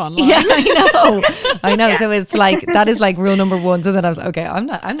foot online. Yeah, I know. So it's like, that is like rule number one. So then I was okay, I'm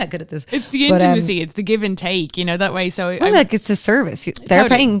not good at this. It's the intimacy. It's the give and take, that way. So like it's a service. They're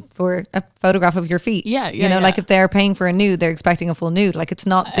paying for a photograph of your feet. Yeah. Like if they're paying for a nude, they're expecting a full nude. Like it's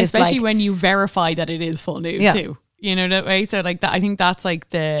not this, especially like, when you verify that it is full nude too. That way. So like that, I think that's like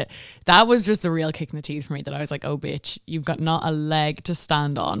that was just a real kick in the teeth for me, that I was like, oh bitch, you've got not a leg to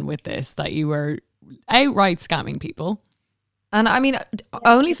stand on with this, that you were outright scamming people. And I mean,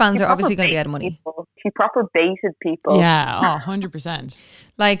 OnlyFans are obviously going to be out of money. She proper baited people. Yeah, 100%.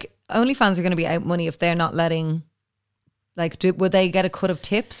 Like OnlyFans are going to be out money if they're not letting, like, would they get a cut of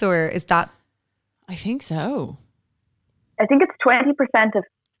tips, or is that? I think so. I think it's 20% of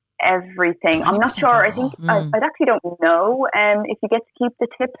everything. I'm not sure. I think I actually don't know if you get to keep the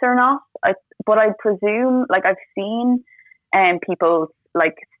tips or not. But I presume, like I've seen people's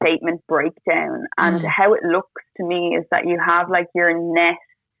like statement breakdown, and how it looks to me is that you have like your net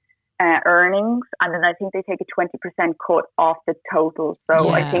earnings, and then I think they take a 20% cut off the total. So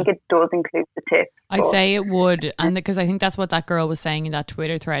I think it does include the tips. I'd say it would, and because I think that's what that girl was saying in that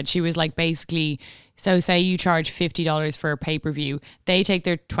Twitter thread. She was like, basically, so say you charge $50 for a pay-per-view, they take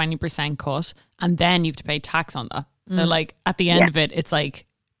their 20% cut, and then you have to pay tax on that. So like at the end of it, it's like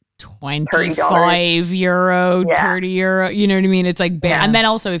 €25, €30, you know what I mean? It's like, and then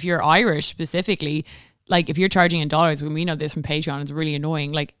also if you're Irish specifically, like if you're charging in dollars, when we know this from Patreon, it's really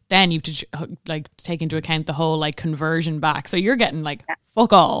annoying. Like then you have to like take into account the whole like conversion back. So you're getting like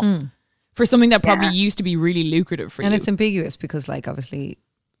fuck all for something that probably used to be really lucrative for you. And it's ambiguous because like obviously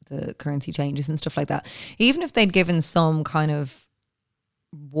the currency changes and stuff like that. Even if they'd given some kind of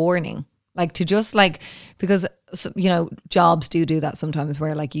warning, like to just like, because you know jobs do that sometimes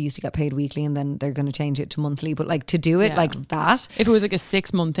where like you used to get paid weekly and then they're going to change it to monthly, but like to do it like that, if it was like a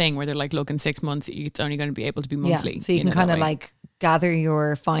 6-month thing where they're like, look, in 6 months it's only going to be able to be monthly, so you can kind of like gather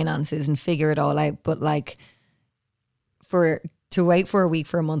your finances and figure it all out. But like to wait for a week,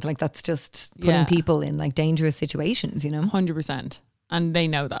 for a month, like that's just putting people in like dangerous situations, you know. 100%. And they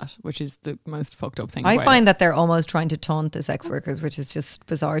know that, which is the most fucked up thing. I find that they're almost trying to taunt the sex workers, which is just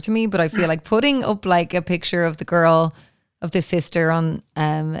bizarre to me. But I feel like putting up like a picture of the girl, of the sister on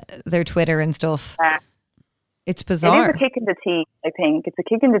their Twitter and stuff, it's bizarre. It is a kick in the teeth, I think. It's a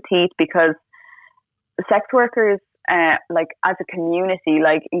kick in the teeth because the sex workers, like as a community,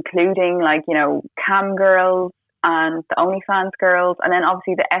 like including like, you know, cam girls and the OnlyFans girls, and then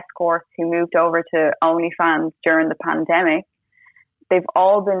obviously the escorts who moved over to OnlyFans during the pandemic, they've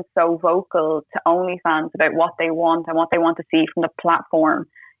all been so vocal to OnlyFans about what they want and what they want to see from the platform.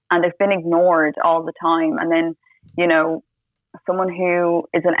 And they've been ignored all the time. And then, you know, someone who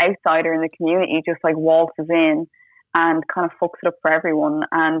is an outsider in the community just like waltzes in and kind of fucks it up for everyone.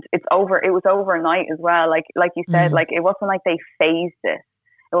 And it was overnight as well. Like you said, like it wasn't like they phased it.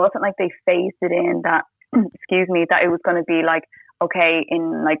 It wasn't like they phased it in that, excuse me, that it was going to be like, okay,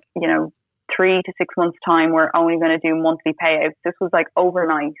 in like, you know, 3 to 6 months time, we're only going to do monthly payouts. This was like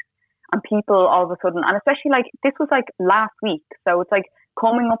overnight, and people all of a sudden, and especially like this was like last week, so it's like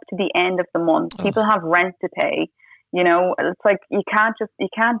coming up to the end of the month. People have rent to pay, you know. It's like you can't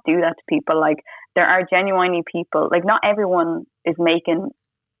do that to people. Like there are genuinely people, like not everyone is making,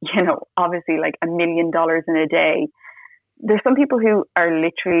 you know, obviously like $1 million in a day. There's some people who are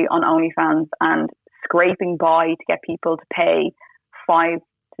literally on OnlyFans and scraping by to get people to pay $5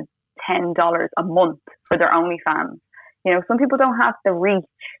 to $10 a month for their OnlyFans. You know, some people don't have the reach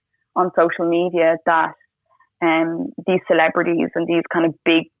on social media that these celebrities and these kind of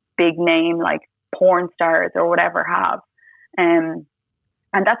big name like porn stars or whatever have. And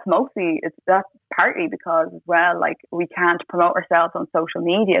that's partly because as well, like we can't promote ourselves on social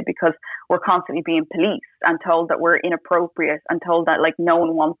media because we're constantly being policed and told that we're inappropriate and told that like no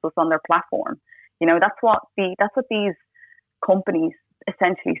one wants us on their platform. You know, that's what these companies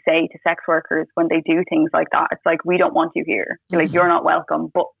essentially say to sex workers when they do things like that. It's like, we don't want you here. Like, you're not welcome,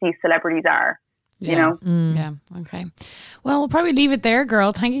 but these celebrities are. You know? Yeah. Okay. Well, we'll probably leave it there,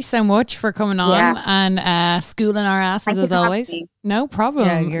 girl. Thank you so much for coming on and schooling our asses as always. No problem.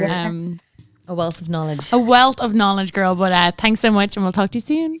 Yeah, you're a wealth of knowledge. A wealth of knowledge, girl. But thanks so much, and we'll talk to you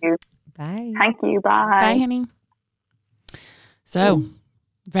soon. Bye. Thank you. Bye. Bye, honey. So,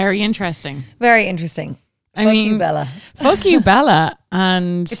 very interesting. Very interesting. I Fuck mean, you, Bella. Fuck you, Bella.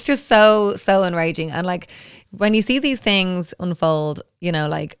 And it's just so enraging. And like when you see these things unfold, you know,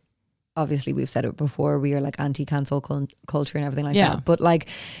 like obviously we've said it before, we are like anti-cancel culture and everything like that. But like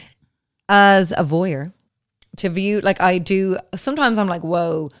as a voyeur, to view, like I do, sometimes I'm like,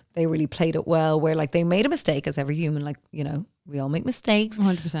 whoa, they really played it well, where like they made a mistake as every human, like, you know, we all make mistakes.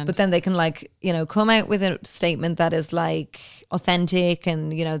 100%. But then they can like, you know, come out with a statement that is like authentic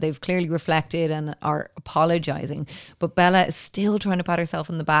and, you know, they've clearly reflected and are apologizing. But Bella is still trying to pat herself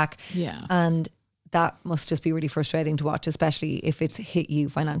on the back. Yeah. And that must just be really frustrating to watch, especially if it's hit you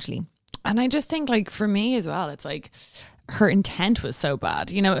financially. And I just think like for me as well, it's like her intent was so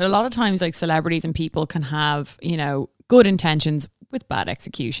bad. You know, a lot of times like celebrities and people can have, you know, good intentions with bad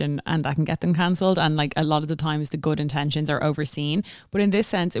execution and that can get them cancelled. And like a lot of the times the good intentions are overseen. But in this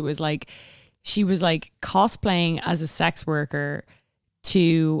sense, it was like she was like cosplaying as a sex worker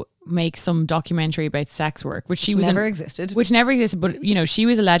to make some documentary about sex work, which never existed. But, you know, she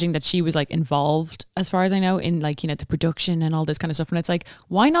was alleging that she was like involved, as far as I know, in like, you know, the production and all this kind of stuff. And it's like,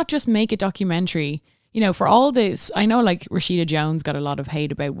 why not just make a documentary? You know, for all this, I know like Rashida Jones got a lot of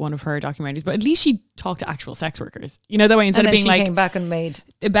hate about one of her documentaries, but at least she talked to actual sex workers, you know, that way, instead of being like, came back and made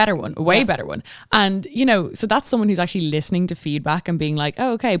a better one, a way better one. And, you know, so that's someone who's actually listening to feedback and being like,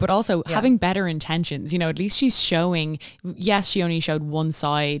 oh, okay, but also having better intentions, you know, at least she's showing, yes, she only showed one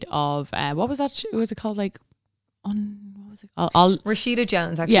side of, what was that? What was it called? Like, what was it? Rashida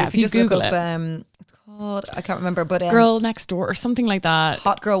Jones, actually. Yeah, if you just Google look up, it. it's called, I can't remember, but Girl Next Door or something like that.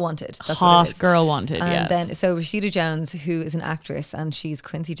 Hot Girl Wanted. That's Hot what it is. Girl Wanted, and yes. then so Rashida Jones, who is an actress, and she's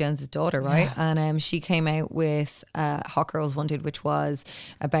Quincy Jones's daughter, right? Yeah. And she came out with Hot Girls Wanted, which was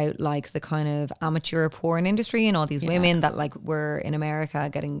about like the kind of amateur porn industry and all these women that like were in America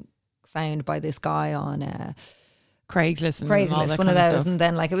getting found by this guy on Craigslist and all that one of kind those, stuff. and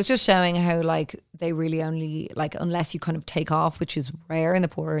then like it was just showing how like they really only like, unless you kind of take off, which is rare in the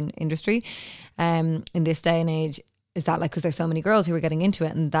porn industry, in this day and age, is that like because there's so many girls who are getting into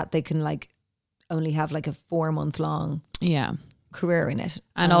it, and that they can like only have like a 4-month long career in it.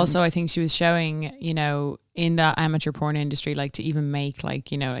 And also I think she was showing, you know, in the amateur porn industry, like to even make like,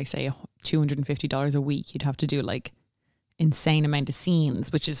 you know, like say $250 a week, you'd have to do like insane amount of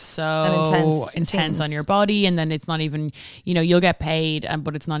scenes, which is so intense on your body, and then it's not even, you know, you'll get paid,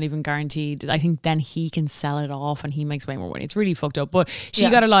 but it's not even guaranteed. I think then he can sell it off and he makes way more money. It's really fucked up. But she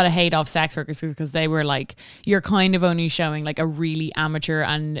got a lot of hate off sex workers because they were like, you're kind of only showing like a really amateur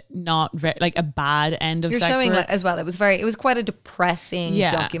and not like a bad end of sex work. Like, as well, it was quite a depressing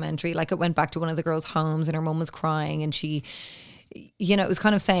documentary. Like it went back to one of the girls' homes and her mum was crying, and she, you know, it was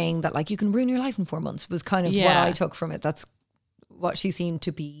kind of saying that like you can ruin your life in 4 months, was kind of what I took from it. That's what she seemed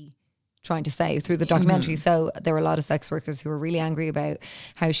to be trying to say through the documentary. So there were a lot of sex workers who were really angry about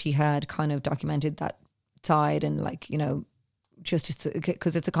how she had kind of documented that side, and like, you know, just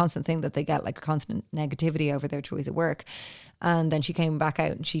because it's a constant thing that they get, like constant negativity over their choice of work. And then she came back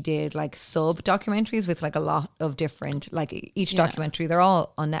out and she did like sub documentaries with like a lot of different, like each documentary, they're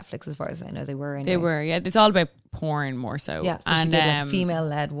all on Netflix as far as I know. They were, it's all about porn more so. Yeah, so and she did a female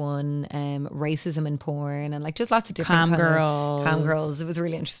led one, racism in porn, and like just lots of different cam girls. It was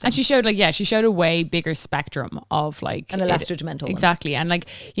really interesting. And she showed like, she showed a way bigger spectrum of like, and a less judgmental one. Exactly. And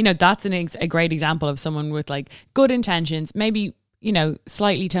like, you know, that's a great example of someone with like good intentions, maybe, you know,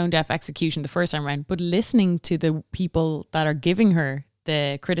 slightly tone deaf execution the first time around, but listening to the people that are giving her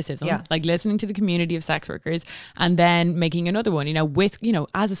the criticism, like listening to the community of sex workers, and then making another one, you know, with, you know,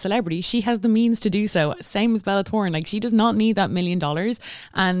 as a celebrity, she has the means to do so. Same as Bella Thorne, like she does not need that $1 million,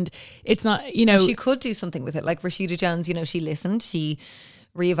 and it's not, you know, and she could do something with it. Like Rashida Jones, you know, she listened, she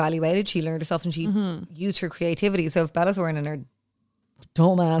reevaluated, she learned herself, and she used her creativity. So if Bella Thorne and her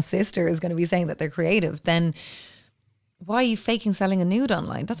dumbass sister is going to be saying that they're creative, then why are you faking selling a nude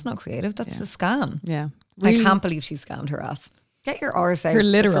online? That's not creative. That's a scam. Yeah. Really? I can't believe she scammed her ass. Get your arse out. Her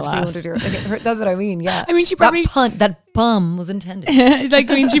literal ass. That's what I mean. Yeah. I mean, she probably that bum was intended.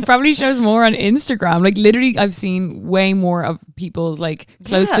 Like, I mean, she probably shows more on Instagram. Like, literally, I've seen way more of people's like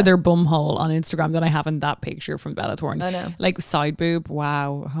close to their bum hole on Instagram than I have in that picture from Bella Thorne. I know. Like side boob.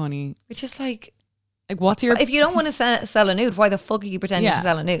 Wow, honey. It's just like what's your... If you don't want to sell a nude, why the fuck are you pretending to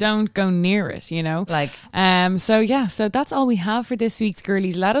sell a nude? Don't go near it, you know? Like... So that's all we have for this week's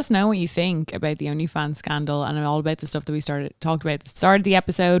Girlies. Let us know what you think about the OnlyFans scandal and all about the stuff that we talked about at the start of the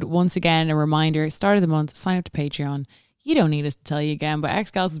episode. Once again, a reminder, start of the month, sign up to Patreon. You don't need us to tell you again, but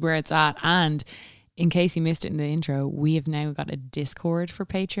Xgals is where it's at. And in case you missed it in the intro, we have now got a Discord for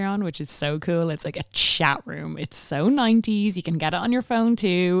Patreon, which is so cool. It's like a chat room. It's so 90s. You can get it on your phone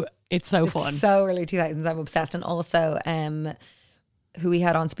too. It's so fun. So early 2000s. I'm obsessed. And also who we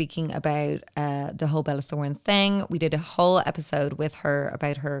had on speaking about the whole Bella Thorne thing. We did a whole episode with her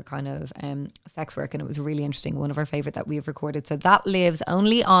about her kind of sex work, and it was really interesting. One of our favourite that we've recorded. So that lives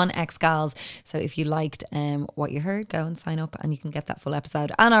only on Xgals. So if you liked what you heard, go and sign up and you can get that full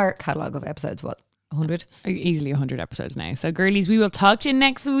episode and our catalogue of episodes. 100? Easily 100 episodes now. So girlies, we will talk to you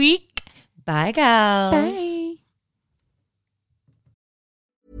next week. Bye, gals. Bye.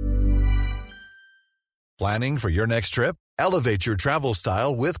 Planning for your next trip? Elevate your travel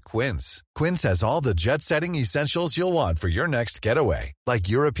style with Quince. Quince has all the jet-setting essentials you'll want for your next getaway, like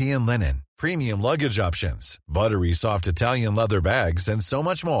European linen, premium luggage options, buttery soft Italian leather bags, and so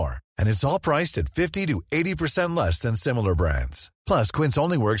much more. And it's all priced at 50 to 80% less than similar brands. Plus, Quince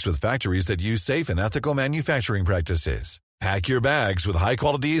only works with factories that use safe and ethical manufacturing practices. Pack your bags with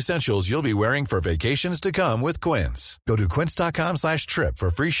high-quality essentials you'll be wearing for vacations to come with Quince. Go to quince.com/trip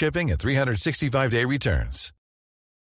for free shipping and 365-day returns.